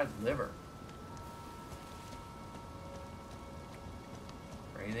dried liver.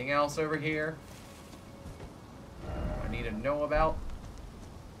 Anything else over here I need to know about?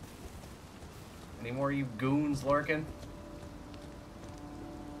 Any more of you goons lurking?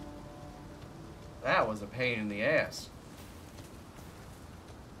 That was a pain in the ass.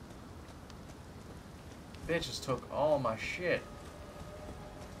 Bitches took all my shit.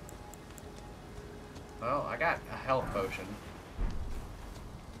 Well, I got a health potion.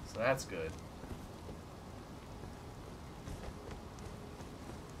 So that's good.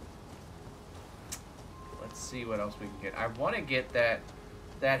 Let's see what else we can get. I want to get that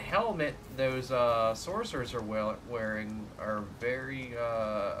helmet those sorcerers are wearing are very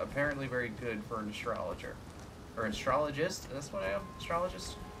apparently very good for an astrologer or astrologist. That's what I am,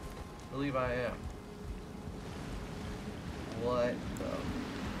 astrologist. I believe I am. What the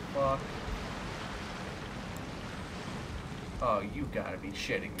fuck? Oh, you gotta be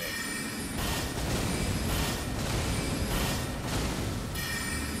shitting me.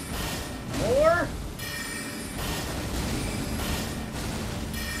 More?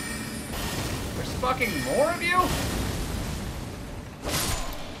 There's fucking more of you?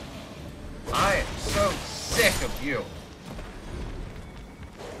 I am so sick of you.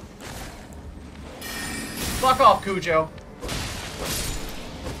 Fuck off, Cujo.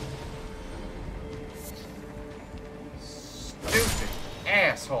 Stupid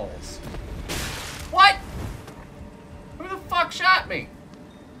assholes. What? Who the fuck shot me?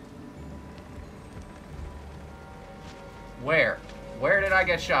 Where? Where did I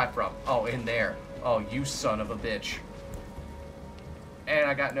get shot from? Oh, in there. Oh, you son of a bitch. And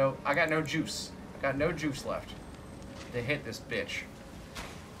I got no juice. I got no juice left to hit this bitch.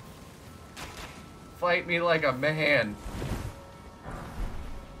 Fight me like a man.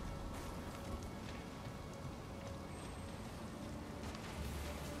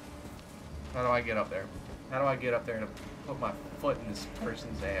 How do I get up there? How do I get up there to put my foot in this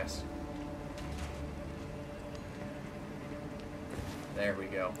person's ass? There we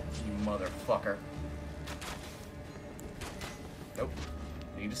go. You motherfucker. Nope.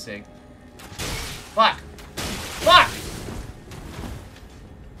 Need to see. Fuck! Fuck!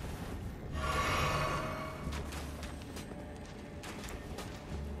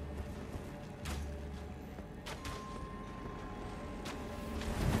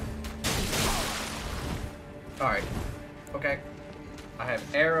 Alright. Okay. I have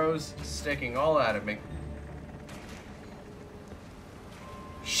arrows sticking all out of me.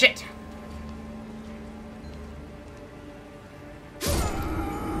 Shit!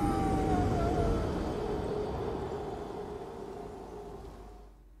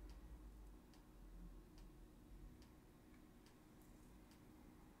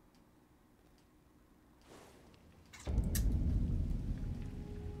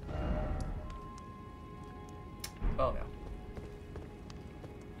 Oh no.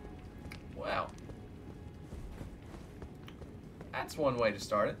 Wow. That's one way to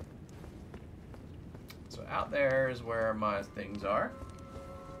start it. So out there is where my things are.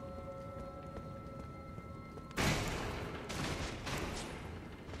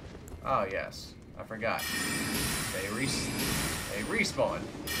 Oh yes, I forgot. They respawn.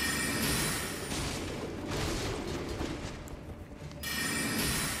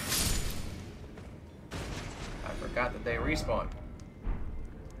 I forgot that they respawn.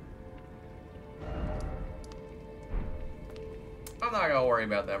 I'm not gonna worry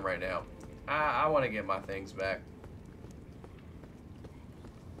about them right now. I want to get my things back.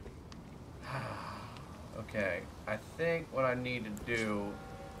 Okay, I think what I need to do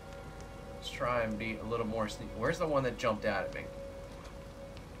is try and be a little more sneaky. Where's the one that jumped out at me?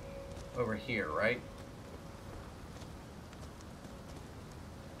 Over here, right?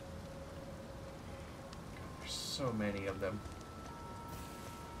 God, there's so many of them.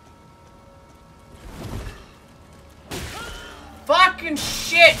 Fucking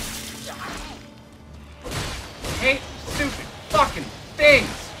shit! Hate stupid fucking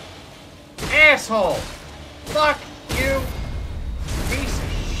things! Asshole! Fuck you! Piece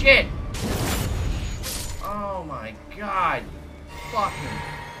of shit! Oh my god! Fucking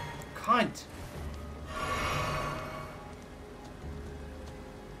cunt!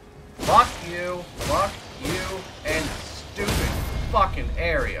 Fuck you, and stupid fucking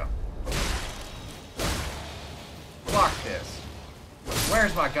area. Fuck this.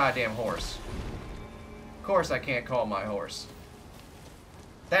 Where's my goddamn horse? Of course I can't call my horse.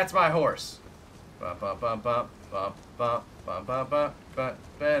 That's my horse. Bum bum bum bum bum bum bum bum bum bum.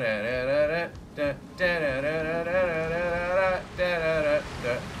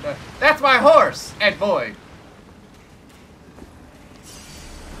 That's my horse, Ed Boy.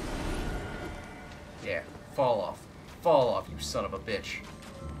 Yeah, fall off. Fall off, you son of a bitch.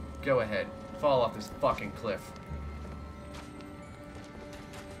 Go ahead. Fall off this fucking cliff.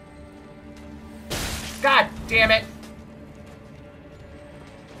 God damn it!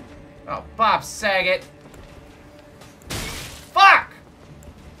 Oh, Bob Saget. Fuck!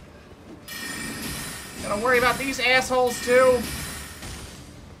 Gotta worry about these assholes too? Oh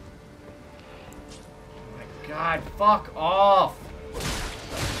my god, fuck off!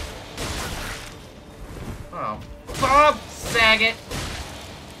 Oh, Bob Saget!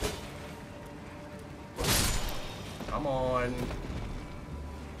 Come on.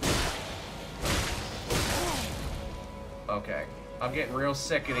 Okay. I'm getting real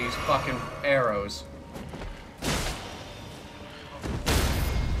sick of these fucking arrows.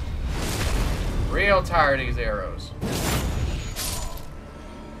 Real tired of these arrows.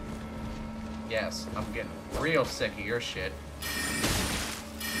 Yes, I'm getting real sick of your shit.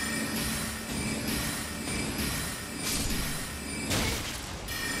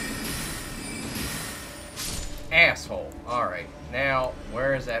 Asshole. Alright, now,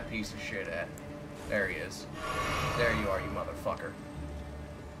 where is that piece of shit at? There he is. There you are, you motherfucker.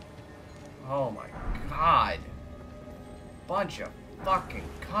 Oh my god. Bunch of fucking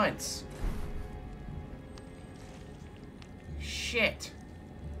cunts. Shit.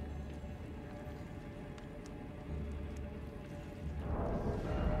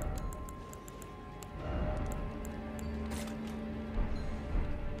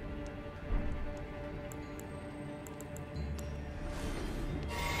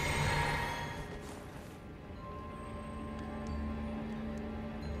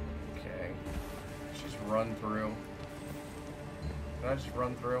 Run through. Can I just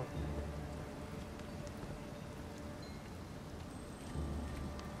run through?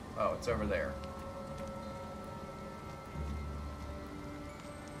 Oh, it's over there.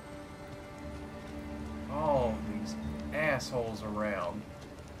 assholes around.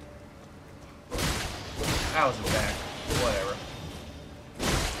 That was a back. Whatever.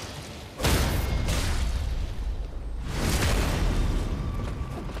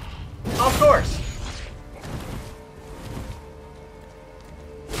 Of course!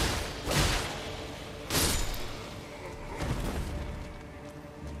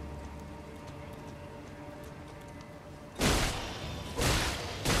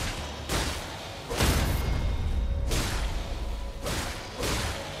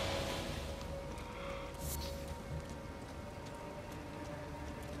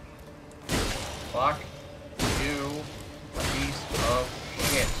 Fuck you, piece of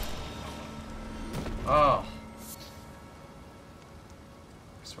shit. Oh.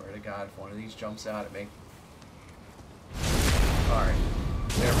 I swear to God, if one of these jumps out at me. Alright.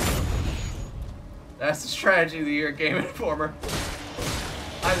 There we go. That's the strategy of the year, Game Informer.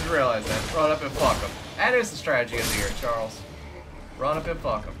 I just realized that. Run up and fuck them. That is the strategy of the year, Charles. Run up and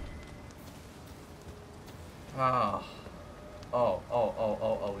fuck them. Ah.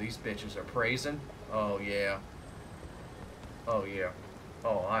 Oh, these bitches are praising. Oh, yeah. Oh, yeah.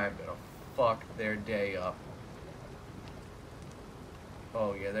 Oh, I am gonna fuck their day up.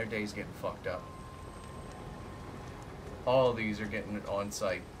 Oh, yeah, their day's getting fucked up. All these are getting it on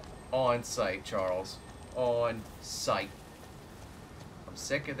site. On site, Charles. On site. I'm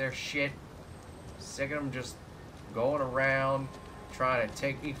sick of their shit. I'm sick of them just going around trying to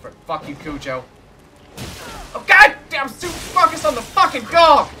take me for... Fuck you, Cujo. Oh, God damn, I'm too focused on the fucking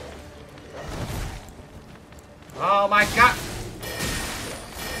dog! Oh, my God.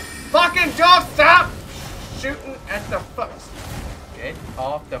 Fucking dog, stop shooting at the fuck. Get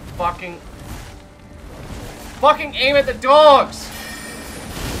off the fucking... Fucking aim at the dogs!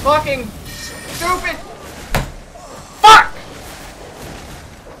 Fucking stupid... Fuck!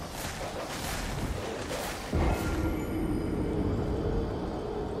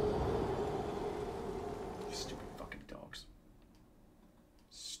 Stupid fucking dogs.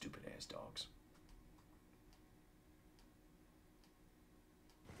 Stupid ass dogs.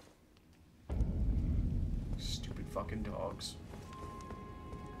 Stupid fucking dogs.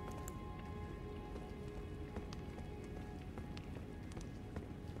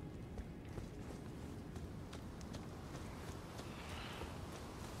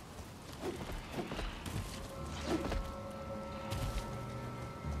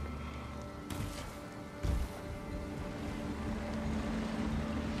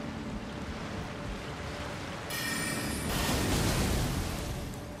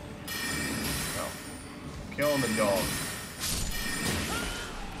 Killing the dog.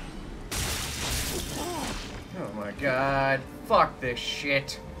 Oh my God. Fuck this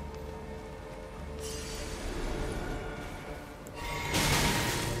shit.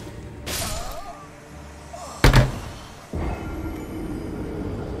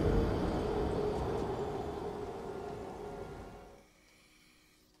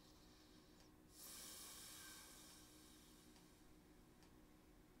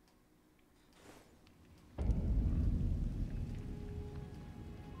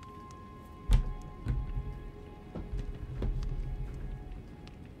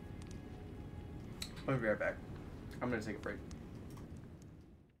 I'll be right back. I'm gonna take a break.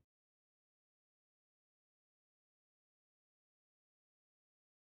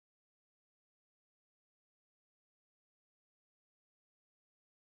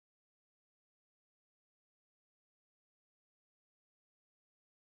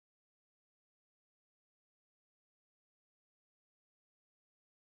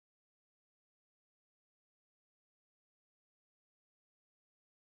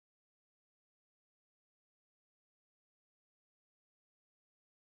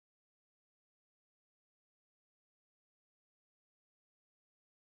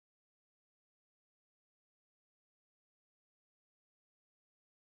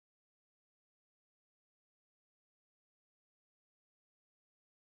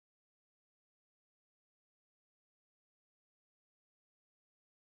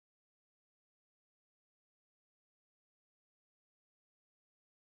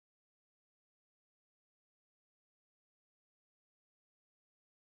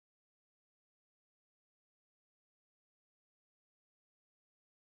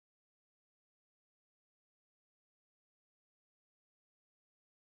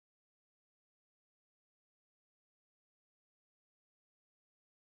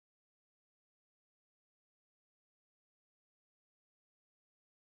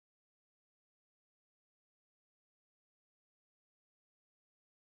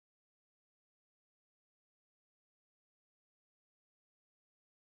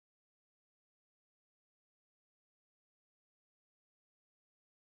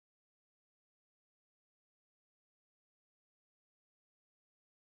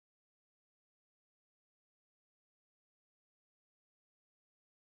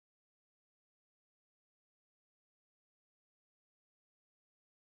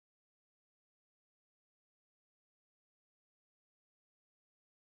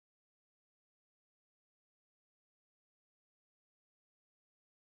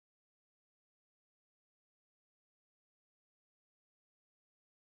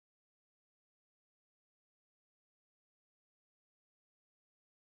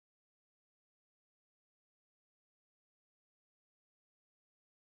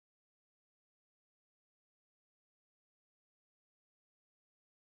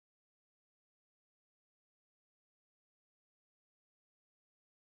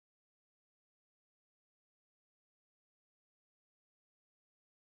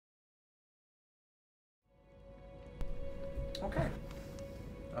 Okay.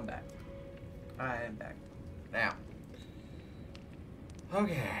 I'm back. I am back. Now.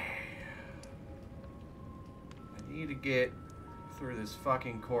 Okay. I need to get through this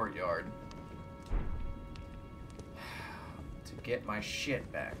fucking courtyard to get my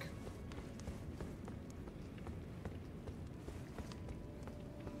shit back.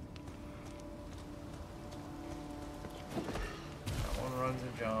 That one runs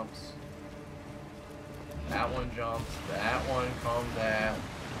and jumps. That one jumps. That one comes out.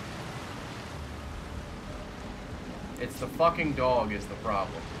 It's the fucking dog is the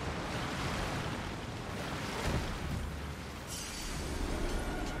problem.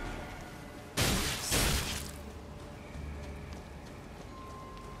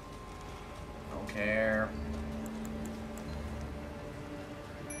 Don't care.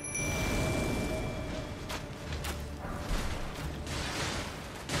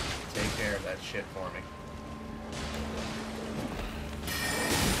 Take care of that shit for me.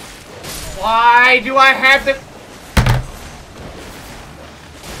 Why do I have to...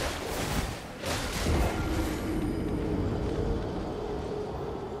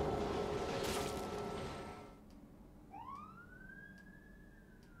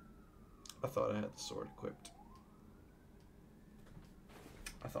 I thought I had the sword equipped.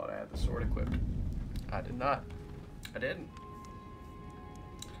 I thought I had the sword equipped. I did not. I didn't.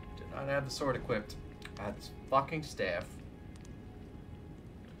 Did not have the sword equipped. I had this fucking staff.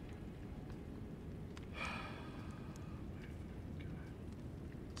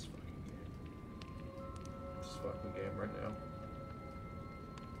 This fucking game right now.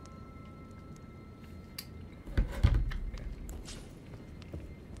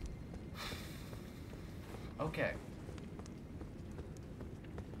 Okay.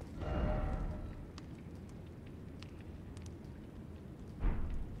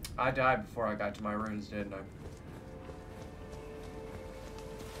 I died before I got to my runes, didn't I?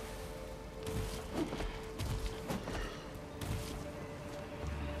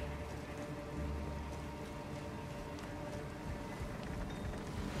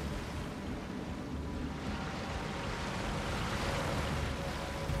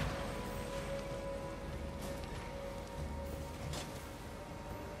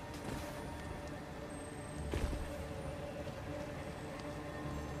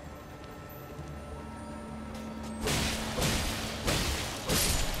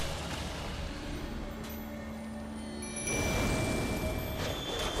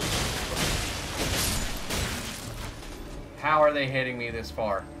 How are they hitting me this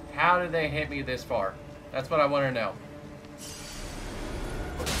far? How did they hit me this far? That's what I want to know.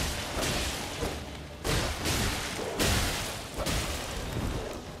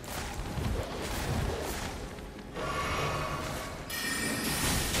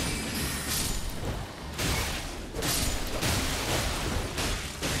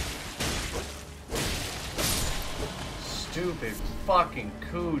 Stupid fucking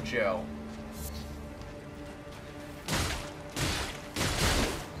Cujo.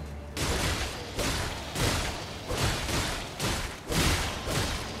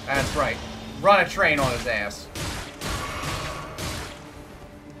 That's right. Run a train on his ass.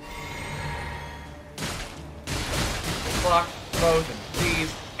 Fuck both of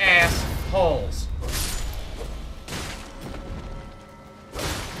these assholes.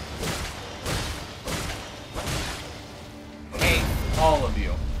 Hate all of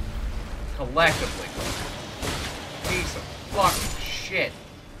you. Collectively. Piece of fucking shit.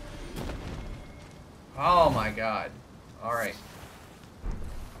 Oh my god. Alright.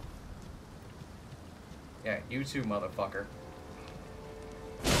 Yeah, you too, motherfucker.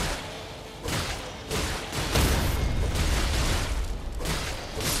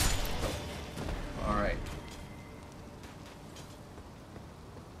 Alright.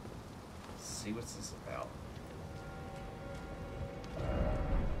 Let's see what's this about.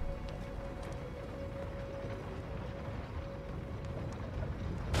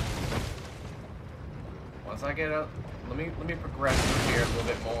 Once I get up, let me progress through here a little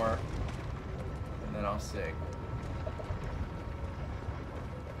bit more. And then I'll see. Okay.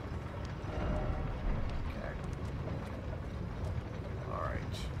 Alright.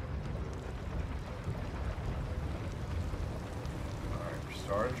 Alright, for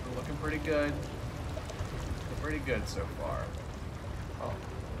starters, we're looking pretty good. Looking pretty good so far. Oh.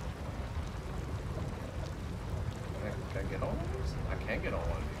 Can I get on one of these? I can get on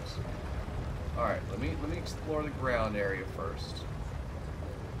one of these. Alright, let me explore the ground area first.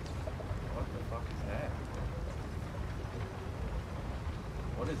 What the fuck is that?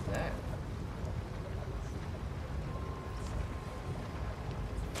 What is that?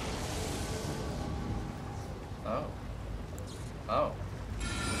 Oh.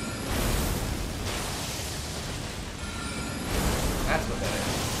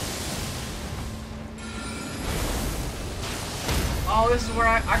 this is where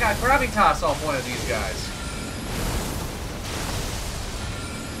I got gravitas off one of these guys.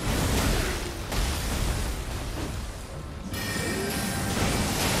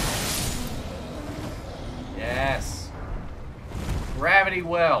 Yes. Gravity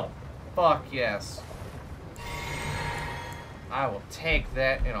well. Fuck yes. I will take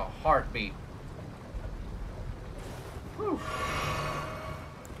that in a heartbeat. Whew.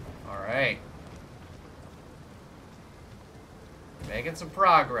 Alright. Making some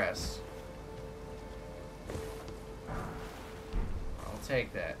progress. I'll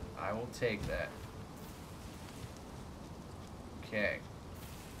take that. I will take that. Okay.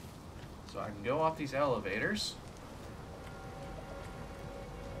 So I can go off these elevators.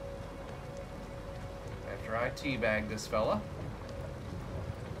 After I teabag this fella.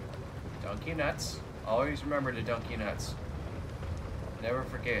 Donkey nuts. Always remember to donkey nuts. Never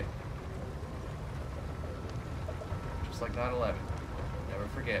forget. Just like 9/11. Never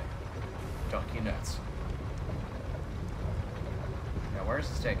forget. Donkey nuts. Now where's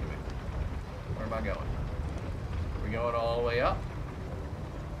this taking me? Where am I going? Are we going all the way up?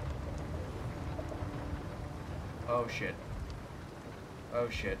 Oh shit. Oh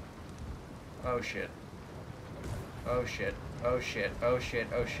shit. Oh shit. Oh shit. Oh shit. Oh shit.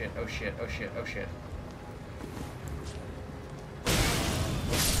 Oh shit. Oh shit. Oh shit. Oh shit.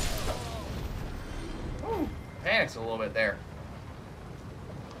 Woo! Panics a little bit there.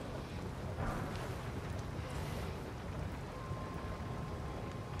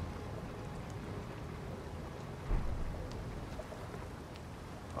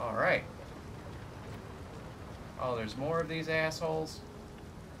 Alright. Oh, there's more of these assholes.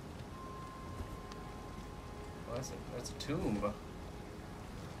 Oh, that's a tomb.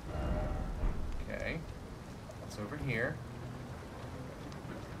 Okay. What's over here?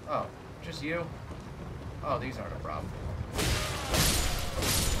 Oh, just you? Oh, these aren't a problem.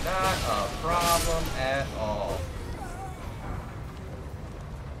 Not a problem at all.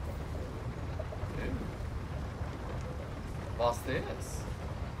 Ooh. What's this?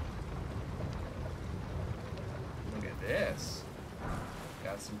 Look at this.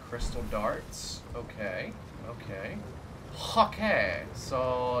 Got some crystal darts. Okay. Okay. Okay.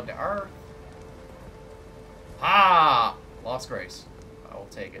 So the earth. Ah! Lost grace. I will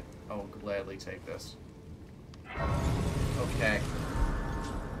take it. I will gladly take this. Okay.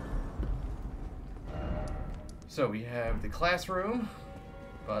 So we have the classroom,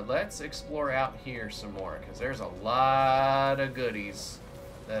 but let's explore out here some more, because there's a lot of goodies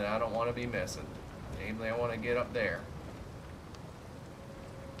that I don't want to be missing. Namely, I want to get up there.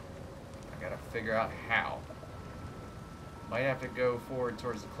 I gotta figure out how. Might have to go forward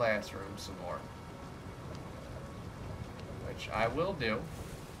towards the classroom some more. Which I will do.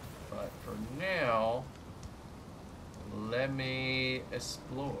 But for now, let me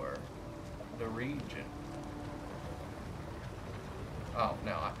explore the region. Oh,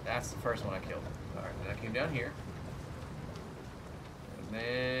 no, that's the first one I killed. Alright, then I came down here. And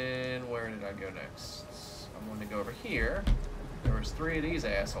then, where did I go next? I'm going to go over here. There was 3 of these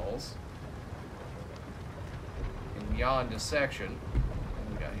assholes. In yonder section.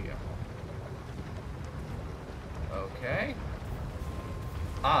 What we got here? Okay.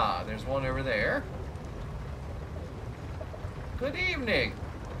 Ah, there's one over there. Good evening.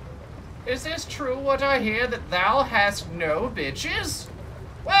 Is this true what I hear, that thou hast no bitches?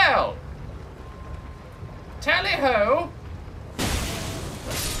 Well, tally-ho.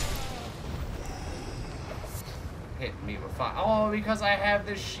 Hit me with fire. Oh, because I have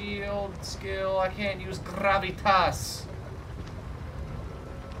the shield skill, I can't use gravitas.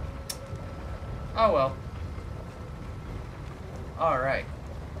 Oh well. Alright.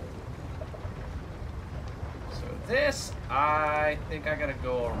 So this, I think I gotta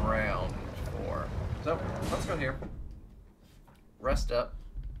go around for. So, let's go here. Rest up.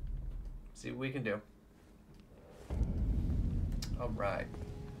 See what we can do. Alright.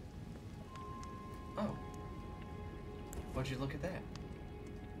 Oh. Would you look at that?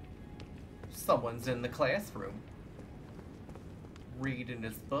 Someone's in the classroom. Reading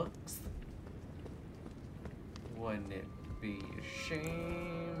his books. Wouldn't it be a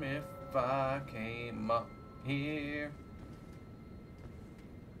shame if I came up here?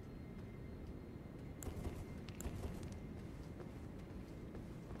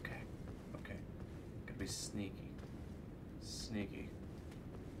 Okay, okay. Could be sneaky. Sneaky.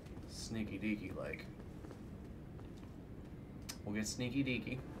 Sneaky deaky like. We'll get sneaky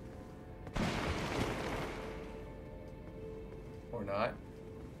deaky. Or not.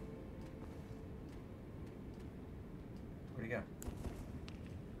 Where'd he go?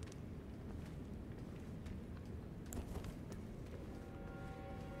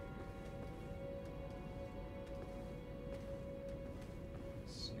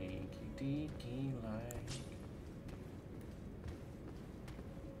 Deaky like.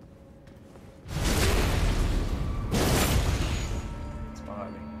 It's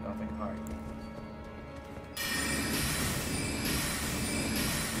behind me. Nothing behind me.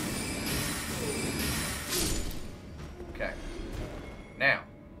 Okay. Now,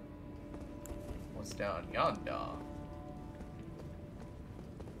 what's down yonder?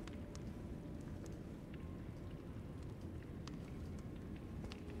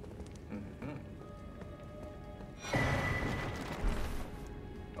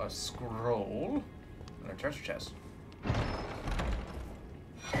 A scroll and a treasure chest.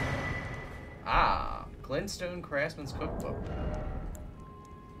 Ah, Glintstone Craftsman's Cookbook.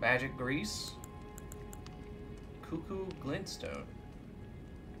 Magic Grease. Cuckoo Glintstone.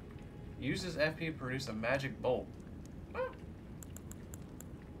 Uses FP to produce a magic bolt. Ah.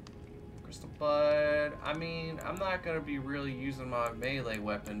 Crystal Bud. I mean, I'm not going to be really using my melee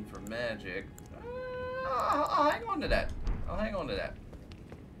weapon for magic. I'll hang on to that. I'll hang on to that.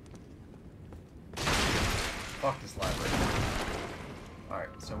 Fuck this library.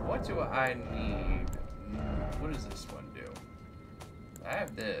 Alright, so what do I need? What does this one do? I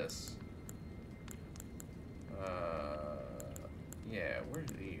have this. Yeah, where are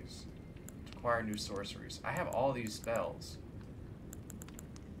these? To acquire new sorceries. I have all these spells.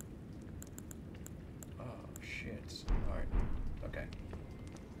 Oh, shit. Alright. Okay.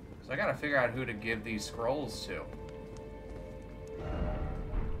 So I gotta figure out who to give these scrolls to.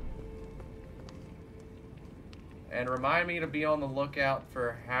 And remind me to be on the lookout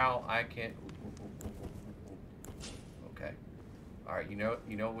for how I can... Okay. Alright, you know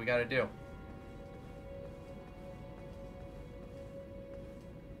what we gotta do.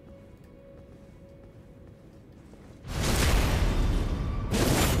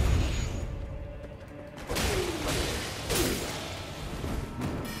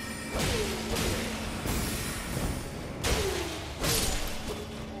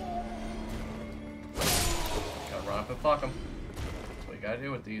 Fuck them. That's what you gotta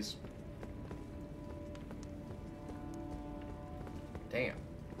do with these. Damn.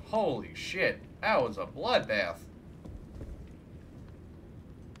 Holy shit. That was a bloodbath.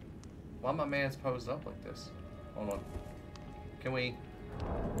 Why my man's posed up like this? Hold on. Can we...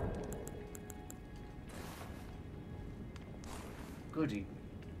 Goody.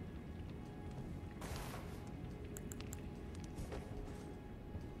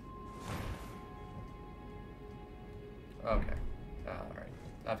 Okay. Alright.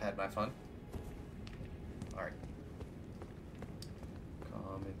 I've had my fun. Alright.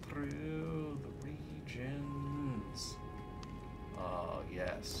 Coming through the regions. Oh,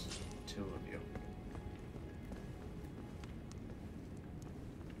 yes. 2 of you.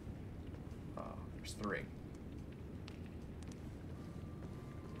 Oh, there's 3.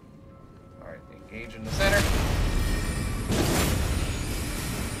 Alright, engage in the center.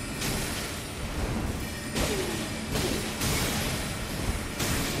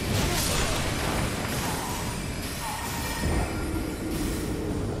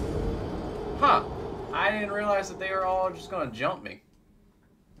 Huh. I didn't realize that they were all just gonna jump me.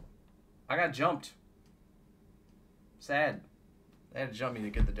 I got jumped. Sad. They had to jump me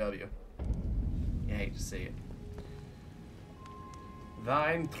to get the W. You hate to see it.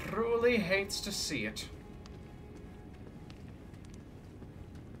 Thine truly hates to see it.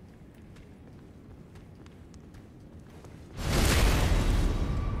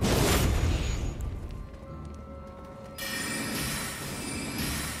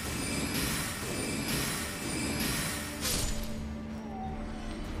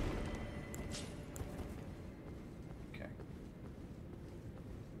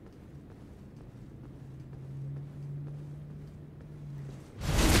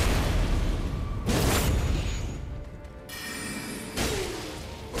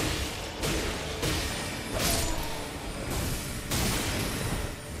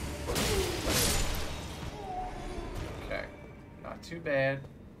 Too bad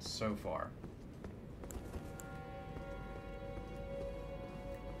so far.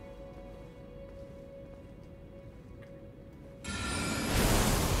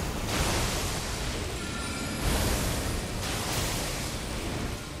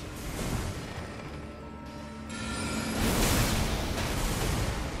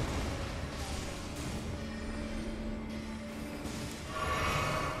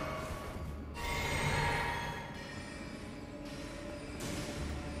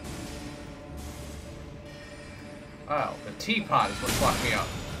 Oh, the teapot is what fucked me up.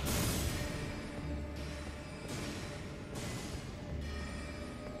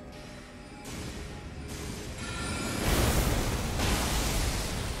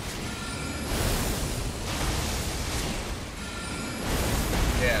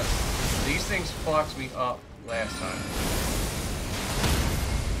 things fucked me up last time.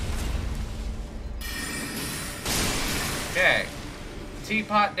 Okay.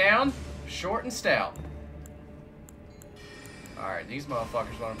 Teapot down, short and stout. Alright, these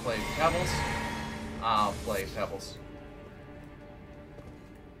motherfuckers want to play Pebbles. I'll play Pebbles.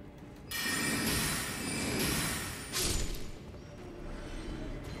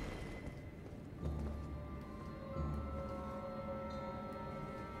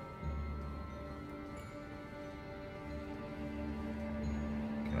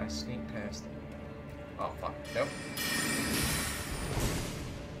 Can I sneak past them? Oh, fuck. Nope.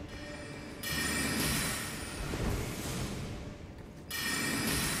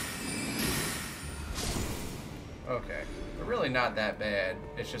 Okay. They're really not that bad.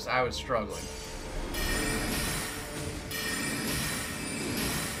 It's just I was struggling.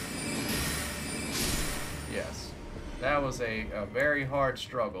 Yes. That was a very hard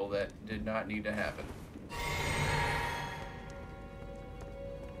struggle that did not need to happen.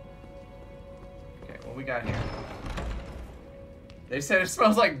 Okay, what we got here? They said it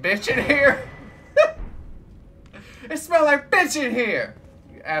smells like bitch in here? It smells like bitch in here!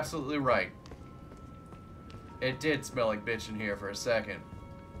 You're absolutely right. It did smell like bitch in here for a second.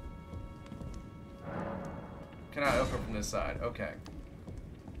 Can I open from this side? Okay.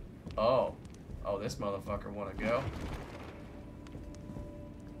 Oh. Oh, this motherfucker wanna go?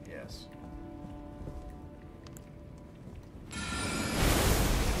 Yes.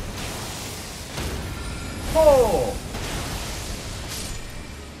 Oh!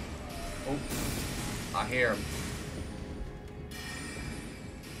 Oh. I hear him.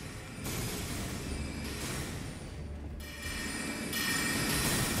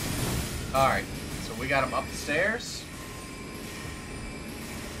 Alright, so we got him up the stairs.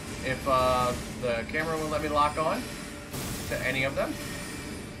 If the camera will let me lock on to any of them.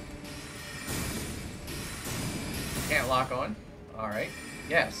 Can't lock on. Alright.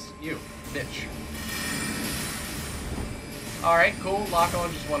 Yes, you, bitch. Alright, cool. Lock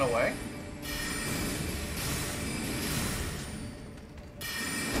on just went away.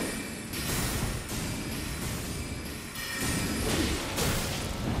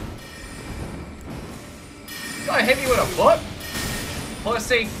 You gonna hit me with a book?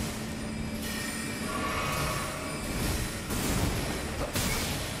 Pussy.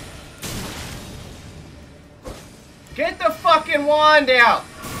 Get the fucking wand out!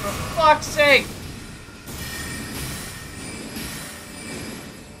 For fuck's sake!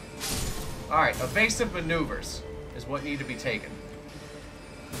 Alright, evasive maneuvers is what need to be taken.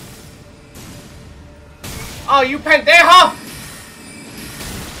 Oh, you pendejo!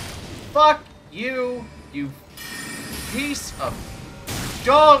 Fuck you, you piece of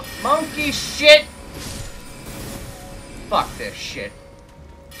dog monkey shit! Fuck this shit.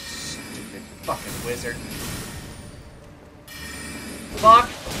 Stupid fucking wizard. Fuck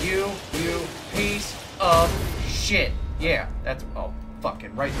you, you piece of shit. Yeah, that's oh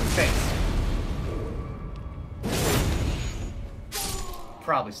fucking right in the face.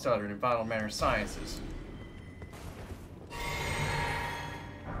 Probably stuttered in vital manner sciences.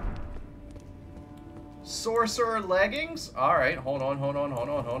 Sorcerer leggings? Alright, hold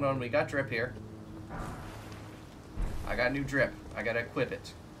on. We got drip here. I got new drip. I gotta equip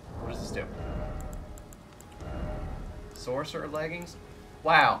it. What does this do? Sorcerer leggings?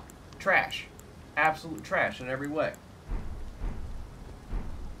 Wow. Trash. Absolute trash in every way.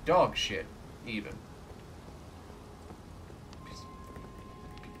 Dog shit, even.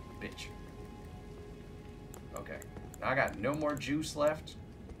 Bitch. Okay. Now I got no more juice left.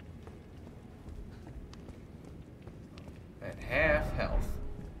 At half health.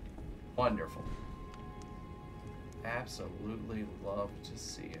 Wonderful. Absolutely love to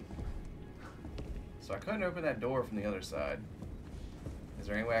see it. So I couldn't open that door from the other side. Is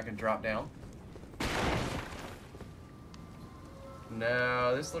there any way I can drop down?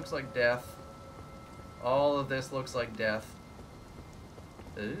 No, this looks like death. All of this looks like death.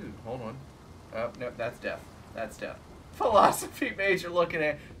 Ooh, hold on. Oh, no, that's death. That's death. Philosophy major looking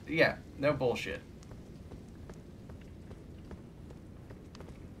at... Yeah, no bullshit.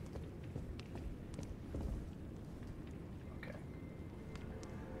 Okay.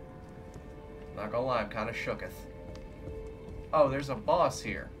 Not gonna lie, I'm kind of shooketh. Oh, there's a boss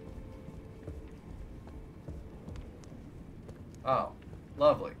here. Oh,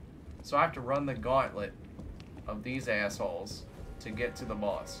 lovely. So I have to run the gauntlet of these assholes to get to the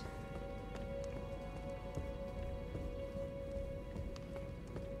boss.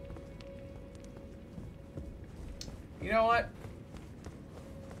 You know what?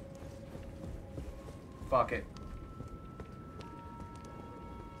 Fuck it.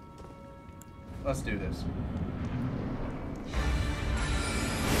 Let's do this.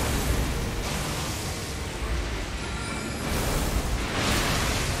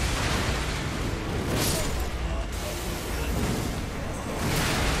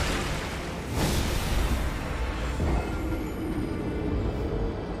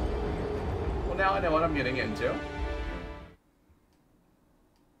 Well, now I know what I'm getting into.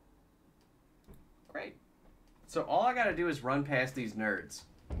 Great. So all I gotta do is run past these nerds.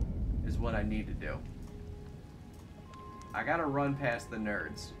 Is what I need to do. I gotta run past the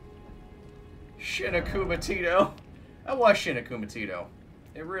nerds. Shinakumatito. That was Shinakumatito.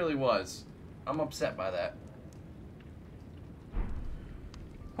 It really was. I'm upset by that.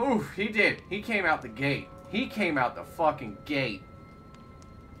 Oof, he did. He came out the gate. He came out the fucking gate.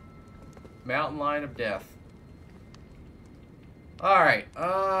 Mountain line of death. Alright,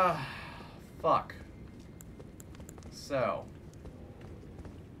 fuck. So.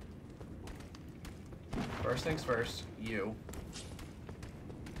 First things first, you.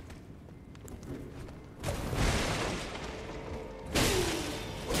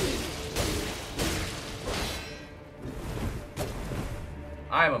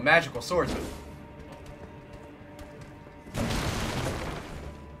 I am a magical swordsman.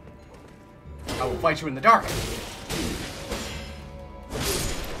 I will fight you in the dark.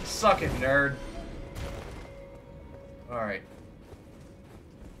 Suck it, nerd. Alright.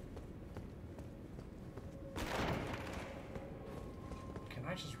 Can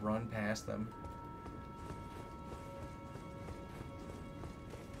I just run past them?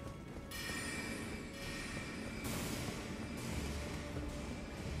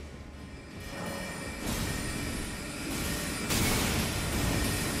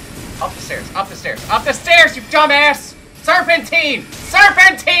 Up the stairs, up the stairs, up the stairs, you dumbass! Serpentine!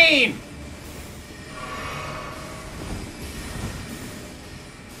 Serpentine!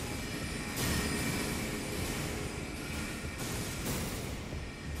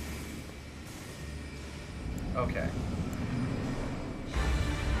 Okay.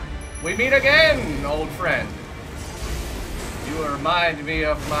 We meet again, old friend. You remind me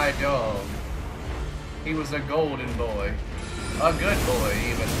of my dog. He was a golden boy. A good boy,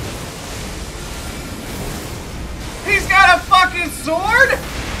 even. He's got a fucking sword?!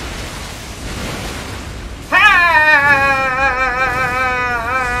 Ha!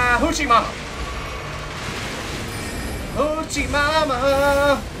 Hoochie mama. Hoochie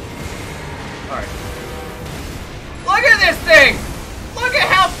mama. Alright. Look at this thing! Look at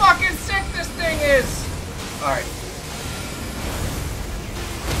how fucking sick this thing is! Alright.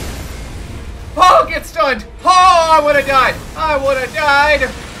 Oh, get stunned! Oh, I would have died! I would have died!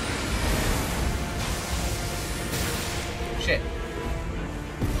 Shit.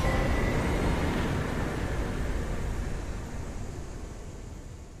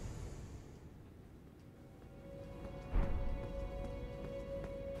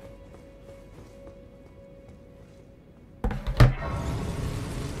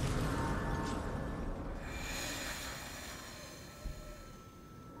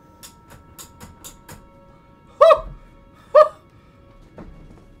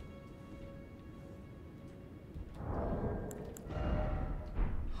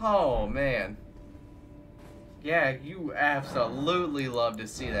 Oh, man. Yeah, you absolutely love to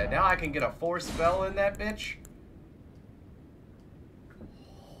see that. Now I can get a force spell in that bitch.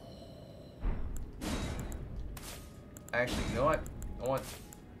 Actually, you know what? I want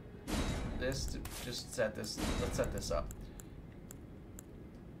this to just set this. Let's set this up.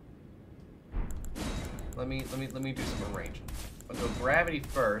 Let me do some arranging. I'll go gravity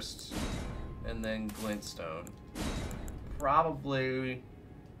first, and then glintstone. Probably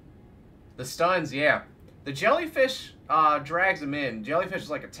the stuns, yeah. The jellyfish drags them in. Jellyfish is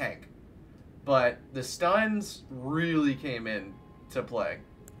like a tank, but the stuns really came in to play.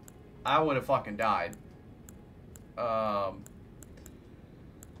 I would have fucking died. Oh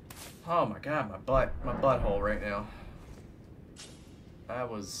my god, my butthole right now. That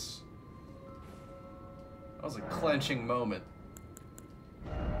was a clenching moment.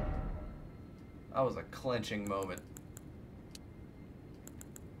 That was a clenching moment.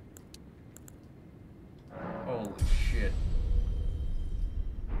 Holy shit.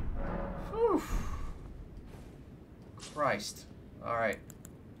 Whew. Christ. Alright.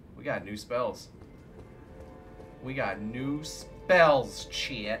 We got new spells. We got new spells,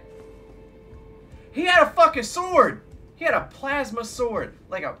 chat. He had a fucking sword! He had a plasma sword.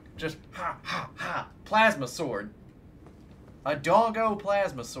 Like a just ha ha ha plasma sword. A doggo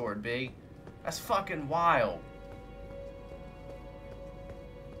plasma sword, B. That's fucking wild.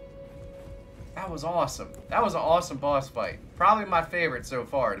 That was awesome. That was an awesome boss fight. Probably my favorite so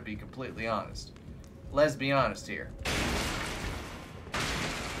far, to be completely honest. Let's be honest here.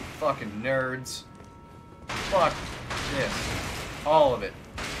 Fucking nerds. Fuck this. All of it.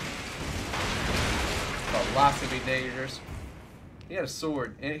 Philosophy dangerous. He had a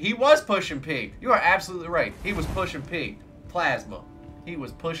sword. And he was pushing P. You are absolutely right. He was pushing P. Plasma. He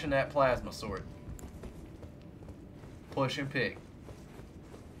was pushing that plasma sword. Pushing P.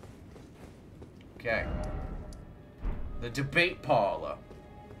 Okay. The debate parlor.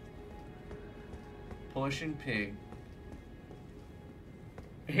 Pushing P.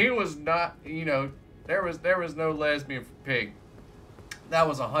 He was not, you know, there was no lesbian for Pig. That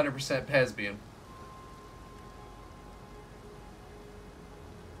was 100% lesbian.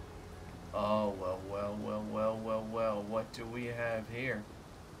 Oh, well. What do we have here?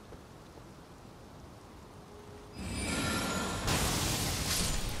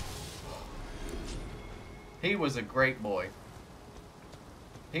 He was a great boy.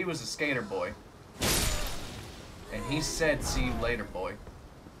 He was a skater boy. And he said, see you later, boy.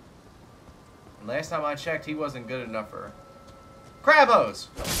 And last time I checked, he wasn't good enough for her. Crabos!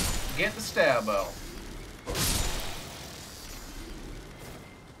 Get the stabbo.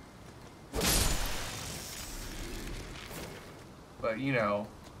 But, you know,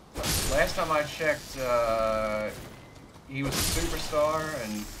 last time I checked, he was a superstar,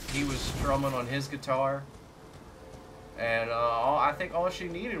 and he was strumming on his guitar. And I think all she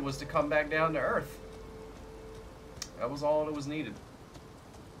needed was to come back down to earth. That was all that was needed.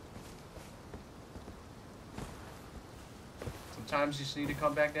 Sometimes you just need to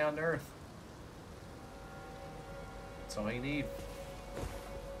come back down to earth. That's all you need.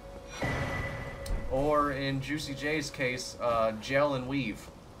 Or in Juicy J's case, gel and weave.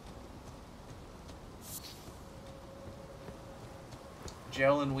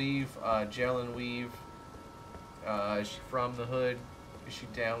 Gel and weave, is she from the hood? Is she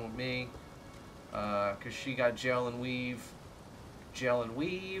down with me? Cause she got gel and weave. Gel and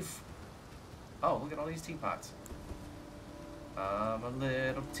weave. Oh, look at all these teapots. I'm a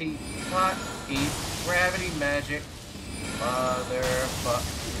little teapot, eat gravity magic,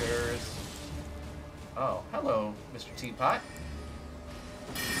 motherfuckers. Oh, hello, Mr. Teapot.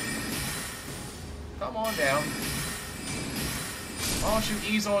 Come on down. Why don't you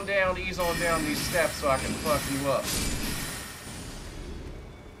ease on down these steps so I can fuck you up?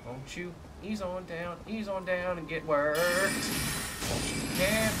 Won't you ease on down and get worked? Won't you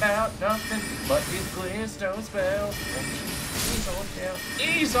care about nothing but these glistone spells? Won't you ease on down?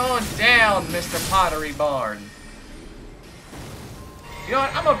 Ease on down, Mr. Pottery Barn. You know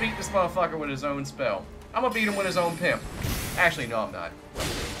what? I'm gonna beat this motherfucker with his own spell. I'm gonna beat him with his own pimp. Actually, no, I'm not.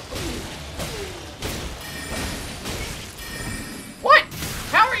 What?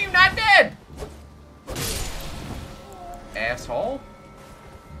 How are you not dead? Asshole.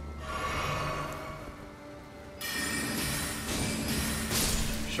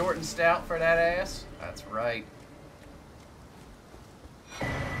 Short and stout for that ass? That's right.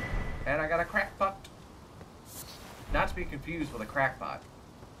 And I got a crack pot. Not to be confused with a crackpot.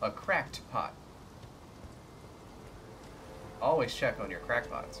 A cracked pot. Always check on your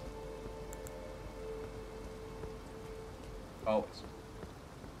crackpots. Always.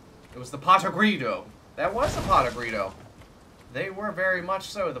 It was the Potagrido. That was the Potagrido. They were very much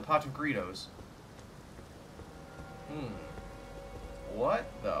so the Potagridos. What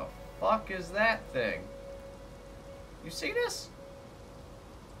the fuck is that thing? You see this?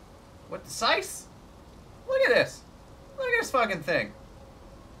 With the scythe? Look at this. Look at this fucking thing.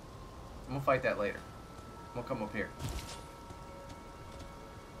 I'm gonna fight that later. I'm gonna come up here.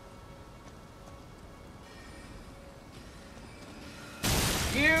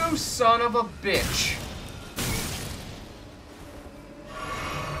 You son of a bitch.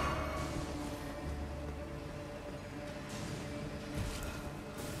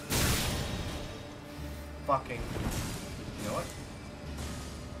 Fucking. You know what?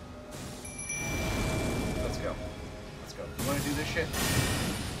 Let's go. Let's go. You wanna do this shit?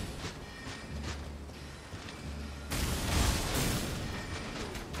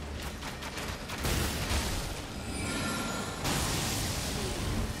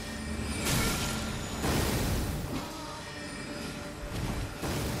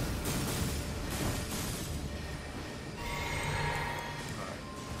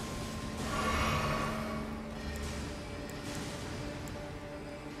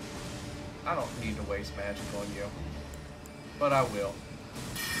 I don't need to waste magic on you, but I will.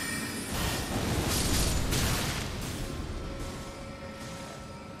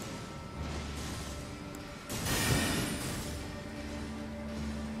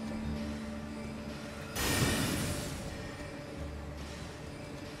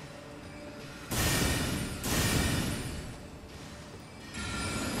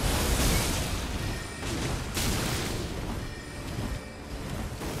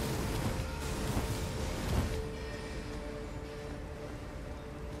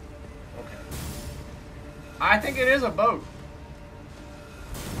 I think it is a boat.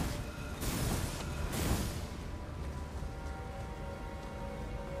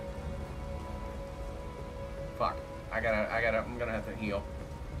 Fuck. I'm gonna have to heal.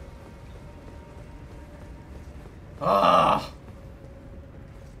 Ah!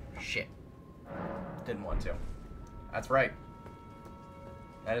 Shit. Didn't want to. That's right.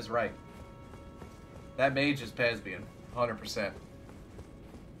 That is right. That mage is Pesbian. 100%.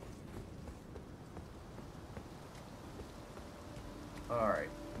 Alright.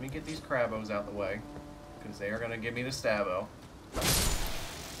 Let me get these crabos out the way. Because they are going to give me the stabbo.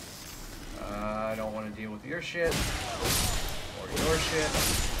 I don't want to deal with your shit. Or your shit.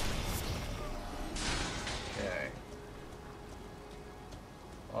 Okay.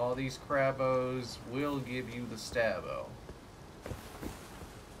 All these crabos will give you the stabbo.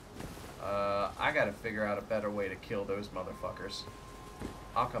 I gotta figure out a better way to kill those motherfuckers.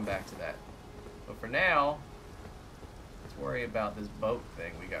 I'll come back to that. But for now, let's worry about this boat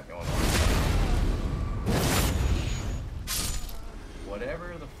thing we got going on.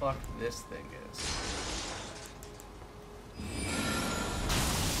 Whatever the fuck this thing is.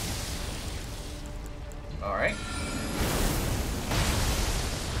 Alright.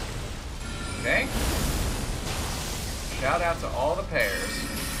 Okay. Shout out to all the pairs.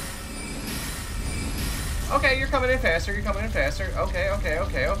 Okay, you're coming in faster, you're coming in faster. Okay.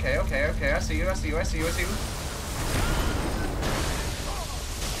 I see you.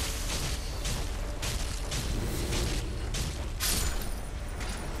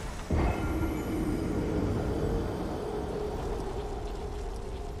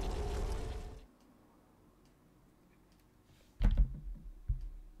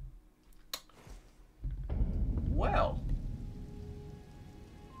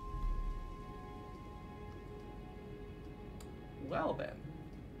 Well then.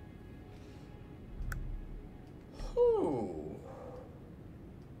 Whew.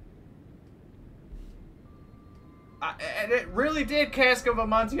 And it really did cask of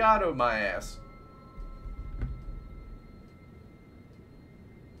Amontillado my ass.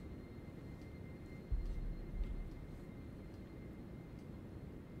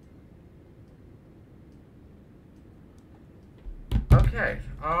 Okay,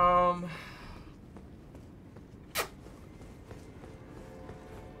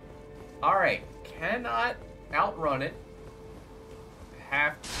 Alright, cannot outrun it.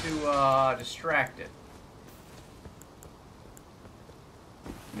 Have to, distract it.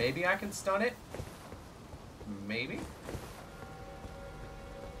 Maybe I can stun it? Maybe?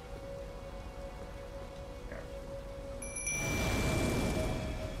 Okay.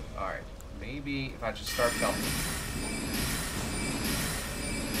 Alright, maybe if I just start dumping.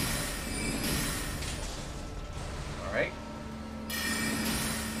 Alright.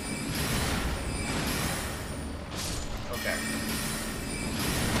 Okay.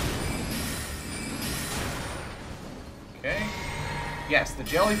 Okay. Yes, the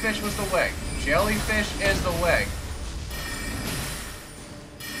jellyfish was the way. Jellyfish is the way.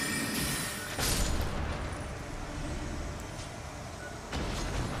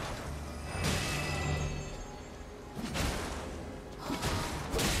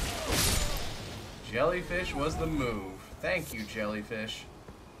 Jellyfish was the move. Thank you, jellyfish.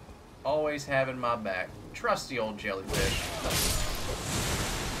 Always having my back. Trusty old jellyfish.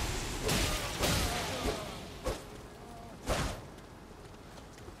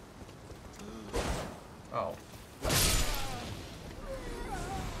 Oh.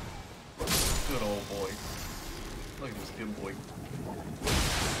 Good old boy. Look at this good boy.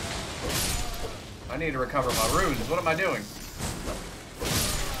 I need to recover my runes. What am I doing?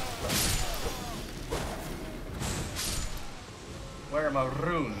 Where are my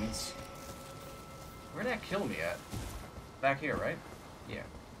runes? Where'd that kill me at? Back here, right? Yeah.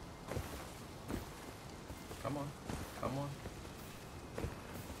 Come on. Come on.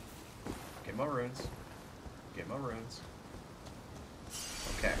 Get my runes. Get my runes.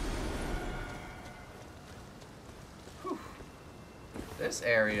 Okay. Whew. This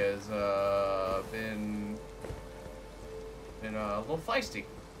area's been a little feisty.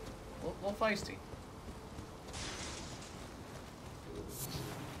 A little feisty.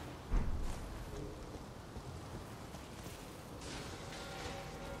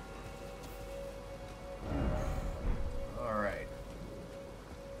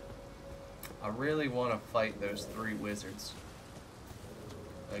 I really want to fight those 3 wizards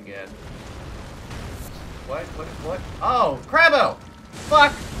again. What? Oh, Crabbo!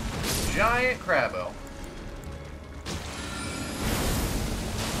 Fuck! Giant Crabbo.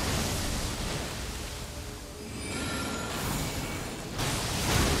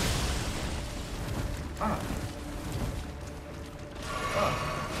 Ah.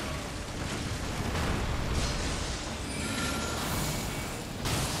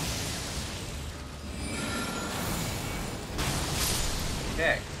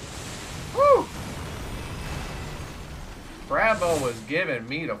 Okay. Woo! Crabbo was giving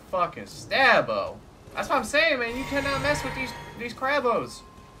me the fucking stabbo. That's what I'm saying, man. You cannot mess with these Crabbos.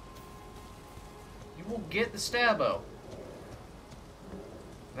 You will get the stabbo.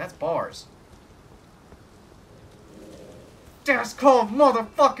 That's bars. That's called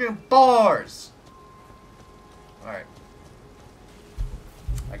motherfucking bars! Alright.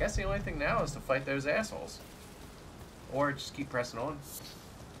 I guess the only thing now is to fight those assholes. Or just keep pressing on.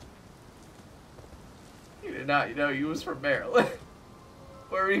 You did not know you was from Maryland.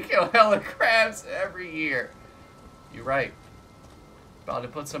 Where we kill hella crabs every year. You're right. About to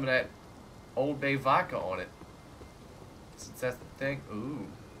put some of that Old Bay vodka on it. Since that's the thing. Ooh.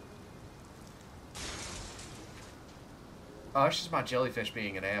 Oh, it's just my jellyfish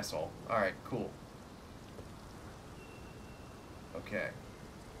being an asshole. Alright, cool. Okay.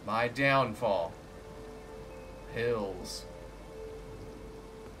 My downfall. Hills.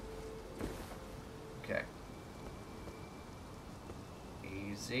 Okay.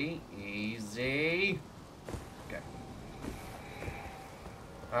 Easy, easy. Okay.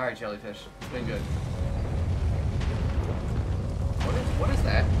 Alright, jellyfish. It's been good. What is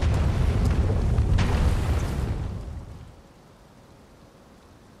that?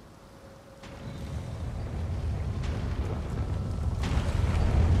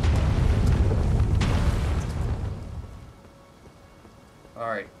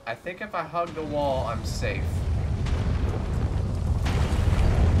 Alright, I think if I hug the wall, I'm safe.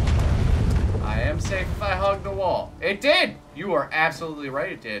 I am safe if I hug the wall. It did! You are absolutely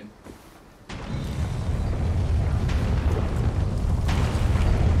right, it did.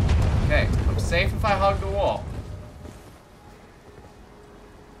 Okay, I'm safe if I hug the wall.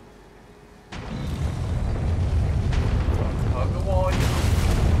 Hug the wall.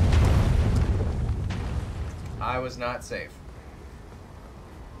 I was not safe.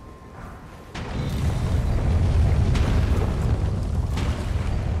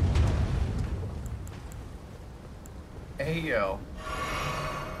 Hey, yo.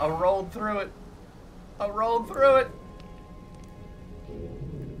 I rolled through it. I rolled through it.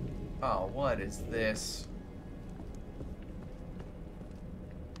 Oh, what is this?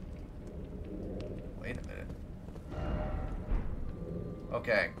 Wait a minute.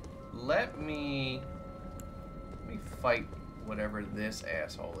 Okay. Let me fight whatever this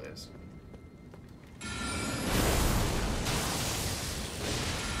asshole is.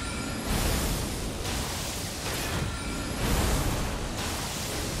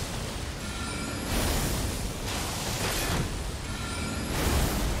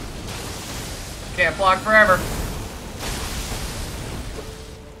 Can't block forever.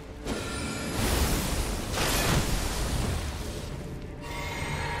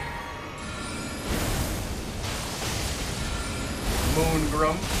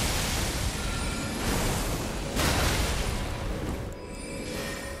 Moongrum.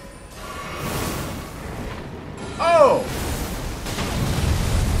 Oh!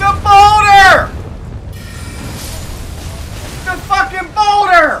 The boulder! The fucking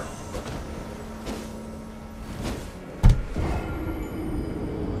boulder!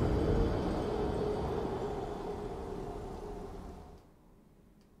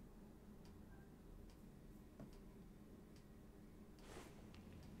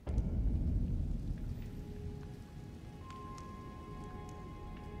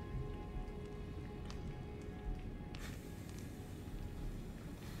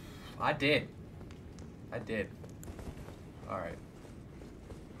 I did. I did. Alright.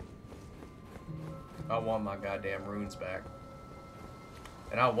 I want my goddamn runes back.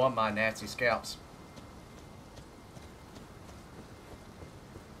 And I want my nasty scalps.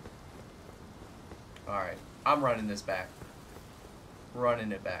 Alright. I'm running this back.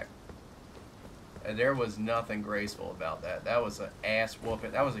 Running it back. And there was nothing graceful about that. That was an ass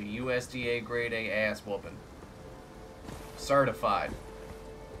whooping. That was a USDA grade A ass whooping. Certified.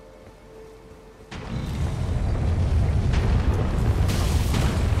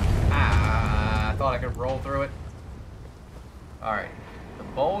 I thought I could roll through it. Alright. The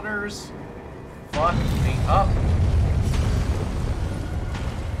boulders fuck me up.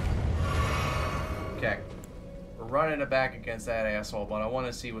 Okay. We're running it back against that asshole, but I want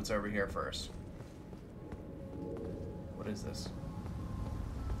to see what's over here first. What is this?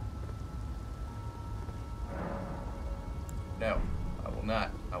 No, I will not.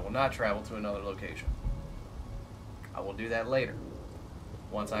 I will not travel to another location. I will do that later.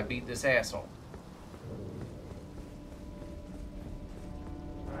 Once I beat this asshole.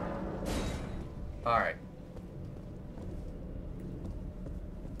 Alright.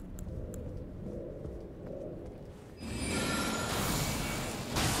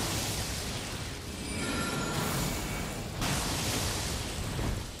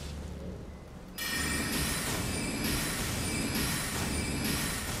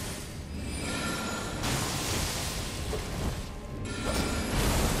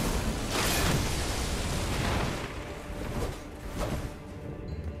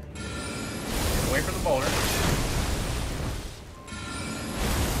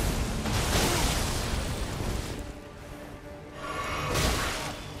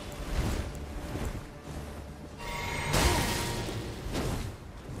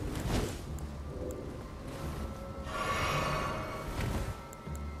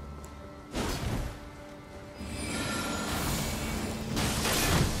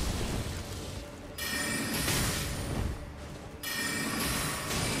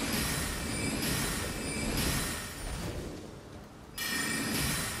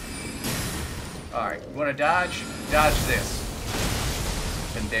 Alright, you wanna dodge? Dodge this.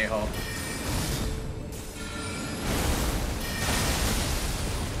 Pendejo.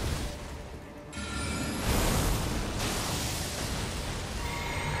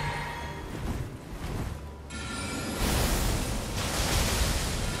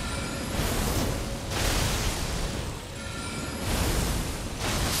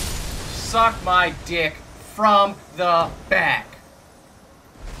 Suck my dick from the back.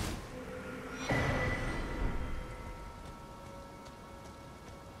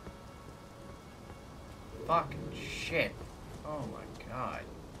 Fucking shit. Oh my god.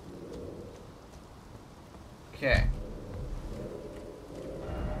 Okay.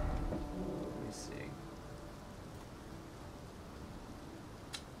 Let me see.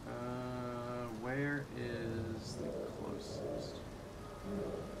 Where is the closest?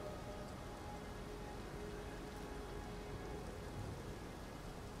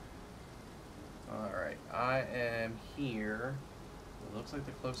 Alright, I am here. It looks like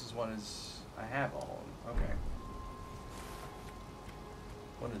the closest one is... I have all of them. Okay.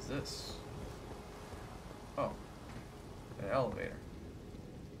 What is this? Oh. An elevator.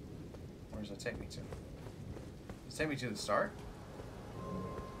 Where does it take me to? Does it take me to the start?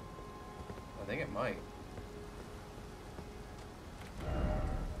 I think it might.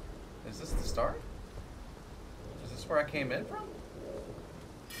 Is this the start? Is this where I came in from?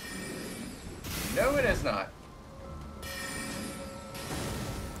 No, it is not.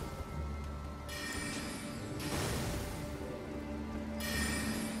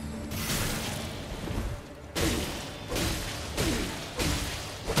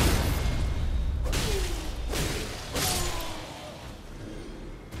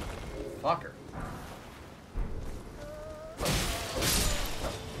 Fucker.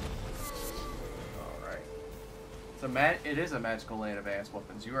 Alright. It is a magical land of advanced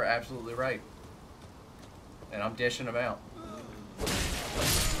weapons. You are absolutely right. And I'm dishing them out.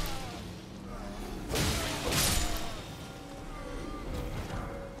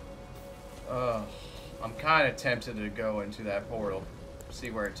 I'm kind of tempted to go into that portal, see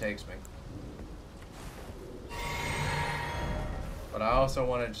where it takes me. But I also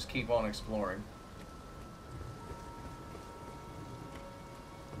want to just keep on exploring.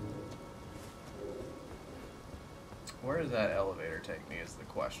 Where does that elevator take me is the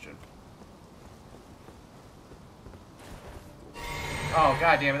question. Oh,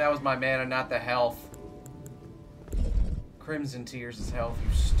 god damn it, that was my mana, not the health. Crimson Tears is health,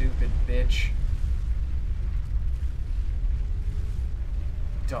 you stupid bitch.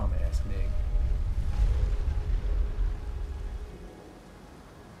 Dumbass me.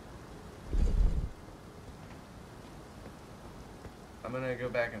 I'm gonna go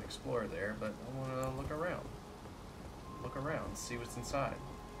back and explore there, but I wanna look around. Look around, see what's inside.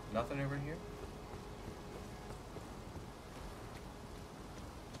 Nothing over here?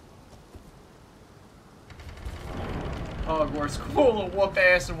 Hogwarts cool and whoop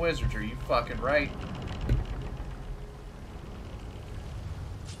ass and wizardry, you fucking right.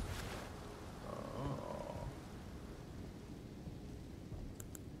 Oh.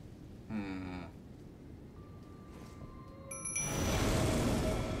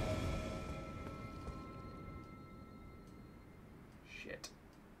 Shit.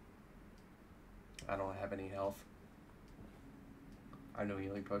 I don't have any health. I have no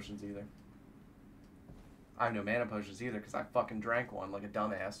healing potions either. I have no mana potions either because I fucking drank one like a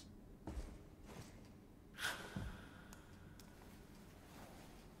dumbass.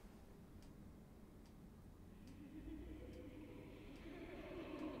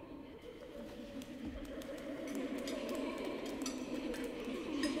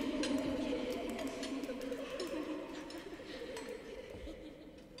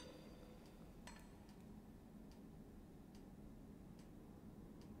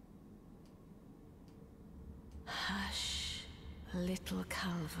 Hush, little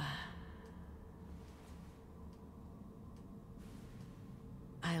Calva.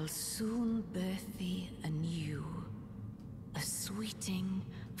 I'll soon birth thee anew, a sweeting,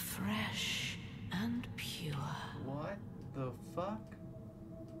 fresh and pure. What the fuck?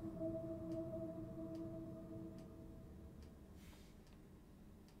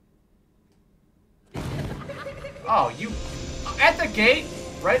 Oh, you... At the gate?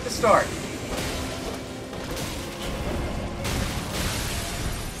 Right at the start.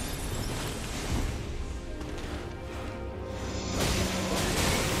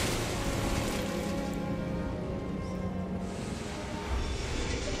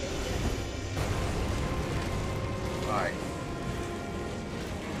 Alright.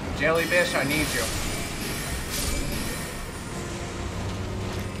 Jellyfish, I need you.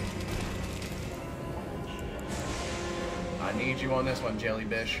 I need you on this one,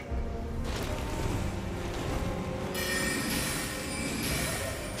 Jellybish.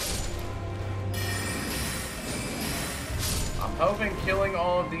 I'm hoping killing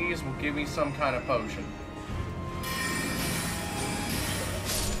all of these will give me some kind of potion.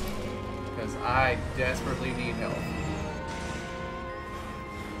 Because I desperately need help.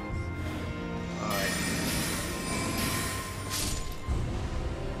 Alright.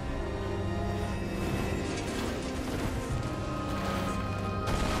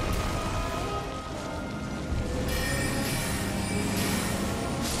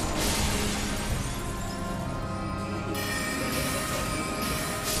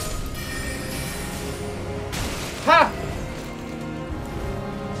 Ha!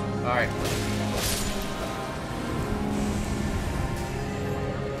 Alright.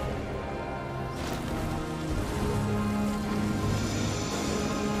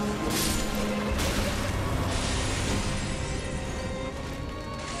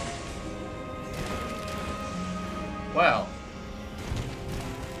 Well.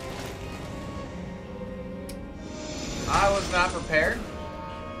 I was not prepared.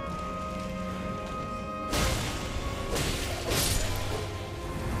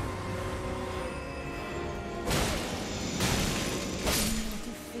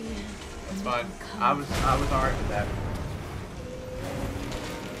 Fine. I was alright with that.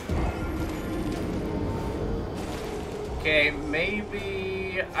 Okay,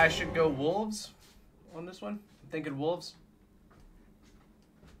 maybe I should go wolves on this one. I'm thinking wolves.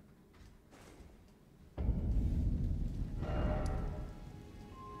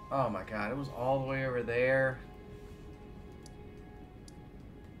 Oh my god, it was all the way over there.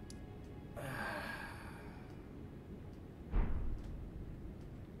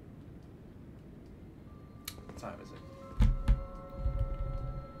 What time is it?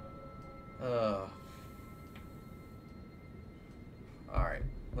 Alright,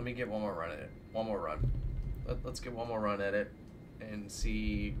 let me get one more run at it. One more run. Let's get one more run at it and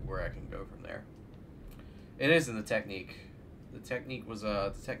see where I can go from there. It is in the technique. The technique was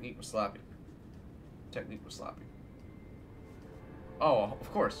sloppy. Technique was sloppy. Oh,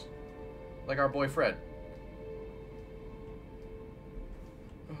 of course. Like our boy Fred.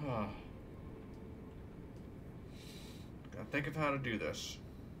 Oh. Gotta think of how to do this.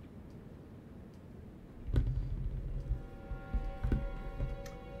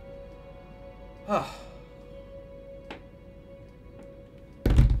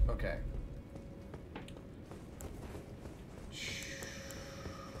 Okay.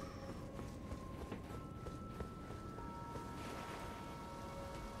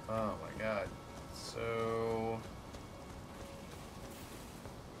 Oh my god. So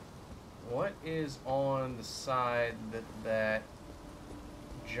what is on the side that that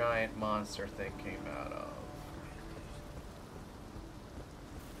giant monster thing came out of?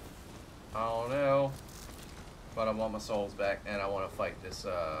 I don't know, but I want my souls back, and I want to fight this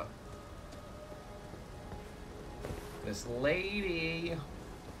this lady.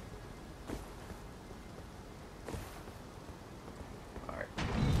 All right,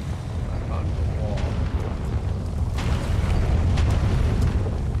 back onto the wall.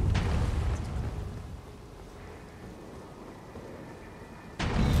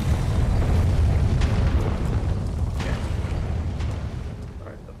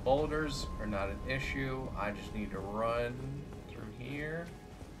 Boulders are not an issue. I just need to run through here.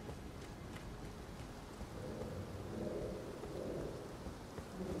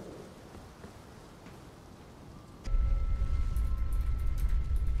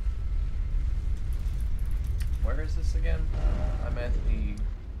 Where is this again? I'm at the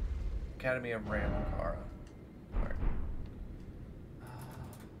Academy of Ramkara.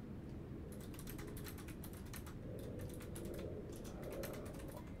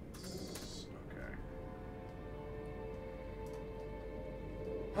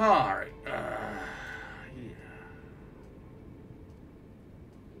 Alright. Alright, yeah.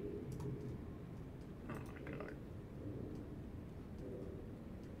 Oh my god.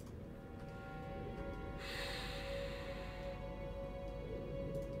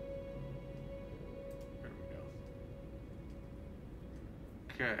 There we go.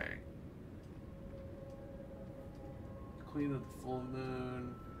 Okay. Queen of the Full Moon.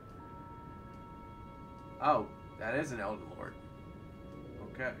 Oh, that is an Elden Lord.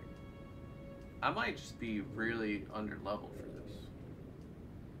 Okay. I might just be really under leveled for this.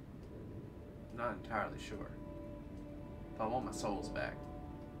 Not entirely sure. If I want my souls back.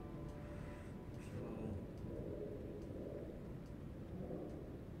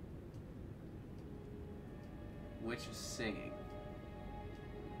 Which is singing.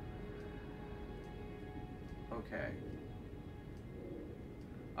 Okay.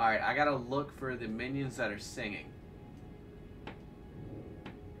 Alright, I gotta look for the minions that are singing.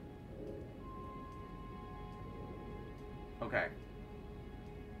 Okay.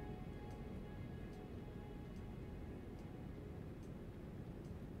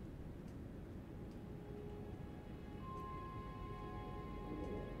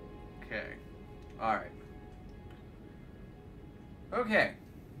 Okay. Alright. Okay.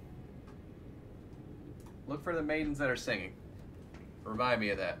 Look for the maidens that are singing. Remind me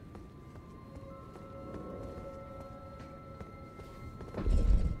of that.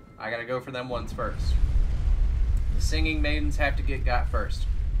 I gotta go for them ones first. The singing maidens have to get got first.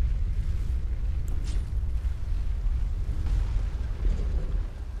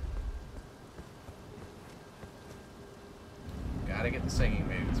 Gotta get the singing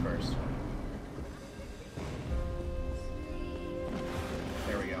maidens first.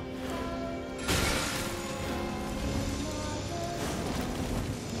 There we go.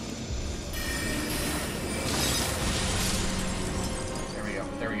 There we go.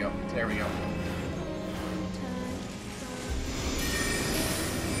 There we go. There we go.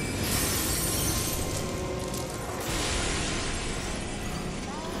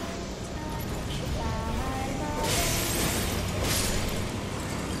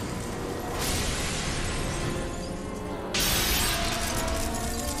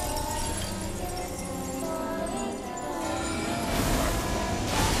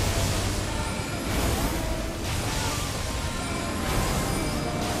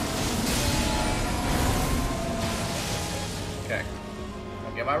 Okay.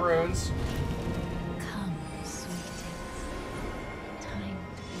 I'll get my runes. Come, sweetest. Time to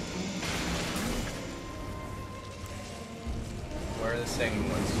be Where are the singing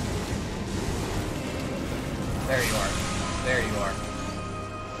ones? There you are. There you are.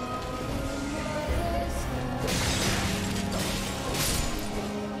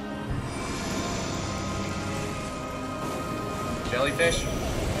 Jellyfish?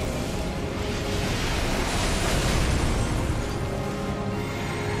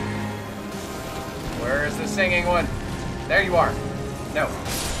 Where is the singing one? There you are. No.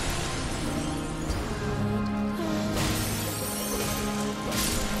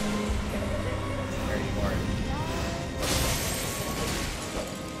 There you are.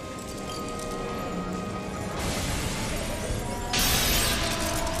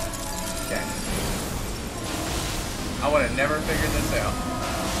 Okay. I would have never figured this out.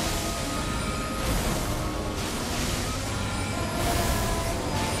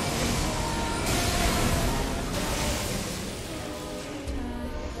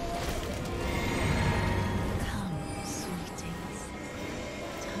 Come, sweetest.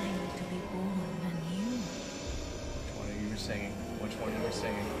 Time to be born anew. Which one of you were singing? Which one of you were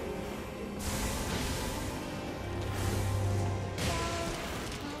singing?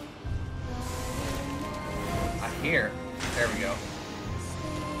 I hear. There we go.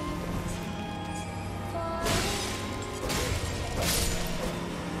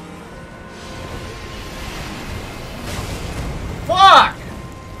 Fuck!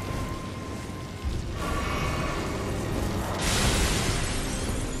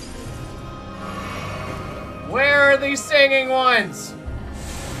 Where are these singing ones?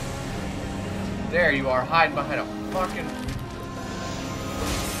 There you are, hiding behind a fucking...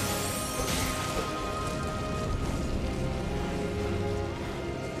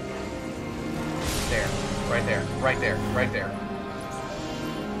 There. Right there. Right there. Right there.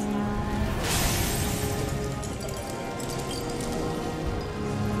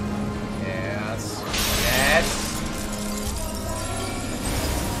 Yes. Yes.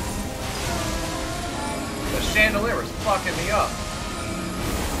 The chandelier was fucking me up.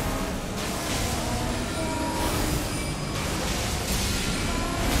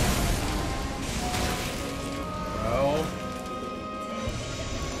 Bro.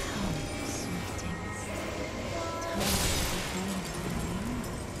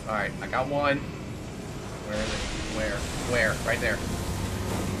 Alright, I got one. Where is it? Where? Right there.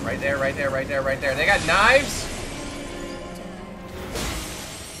 Right there, right there, right there, right there. They got knives?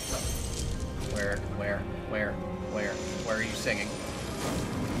 Where are you singing?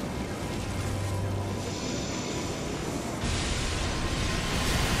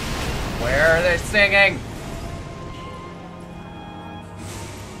 Where are they singing?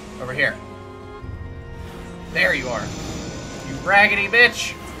 Over here. There you are. You raggedy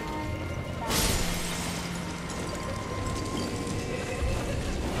bitch.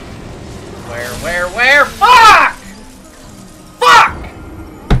 Where? Fuck! Fuck!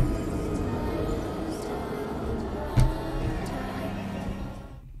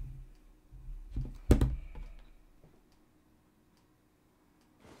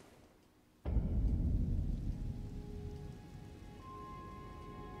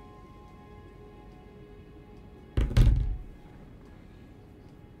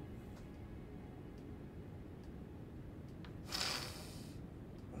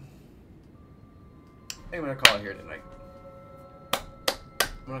 I'm gonna call it here tonight.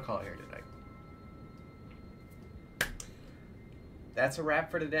 I'm gonna call it here tonight. That's a wrap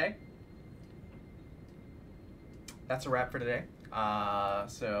for today. That's a wrap for today.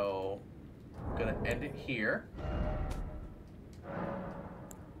 So I'm gonna end it here.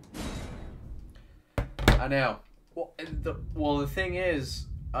 I know. Well, the thing is,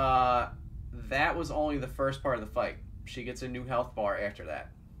 that was only the first part of the fight. She gets a new health bar after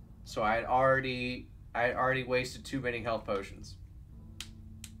that. So I had already wasted too many health potions.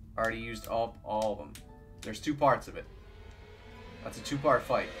 Already used all of them. There's 2 parts of it. That's a 2-part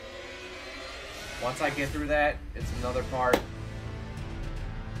fight. Once I get through that, it's another part.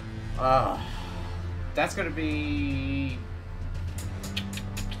 That's gonna be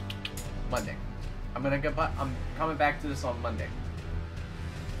Monday. I'm coming back to this on Monday.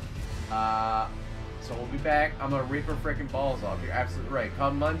 So we'll be back. I'm gonna rip her frickin' balls off. You're absolutely right.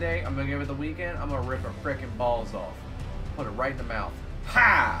 Come Monday, I'm gonna give it the weekend. I'm gonna rip her frickin' balls off. Put it right in the mouth.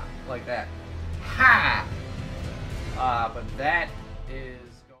 Ha! Like that. Ha! But that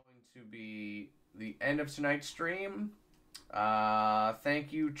is going to be the end of tonight's stream.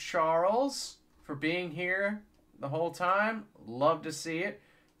 Thank you, Charles, for being here the whole time. Love to see it.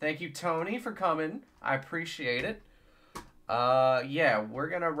 Thank you, Tony, for coming. I appreciate it. Yeah, we're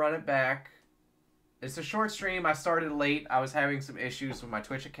gonna run it back. It's a short stream. I started late. I was having some issues with my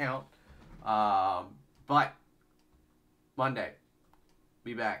Twitch account. But Monday,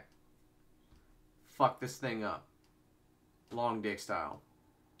 be back. Fuck this thing up. Long dick style.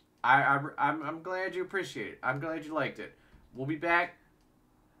 I'm glad you appreciate it. I'm glad you liked it. We'll be back.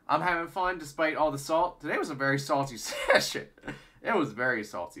 I'm having fun despite all the salt. Today was a very salty session. It was very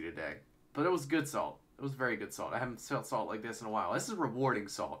salty today. But it was good salt. It was very good salt. I haven't felt salt like this in a while. This is rewarding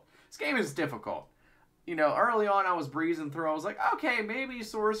salt. This game is difficult. You know, early on I was breezing through. I was like, okay, maybe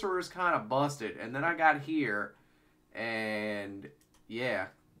Sorcerer's kind of busted. And then I got here. And, yeah.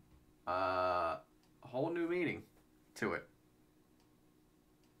 A whole new meaning to it.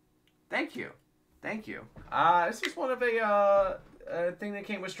 Thank you. Thank you. This was one of a thing that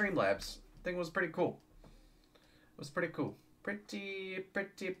came with Streamlabs. I think it was pretty cool. It was pretty cool. Pretty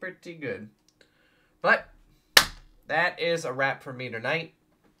good. But that is a wrap for me tonight.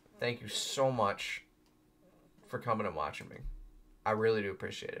 Thank you so much for coming and watching me. I really do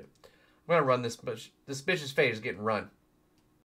appreciate it. I'm gonna run this bitch. This bitch's fate is getting run.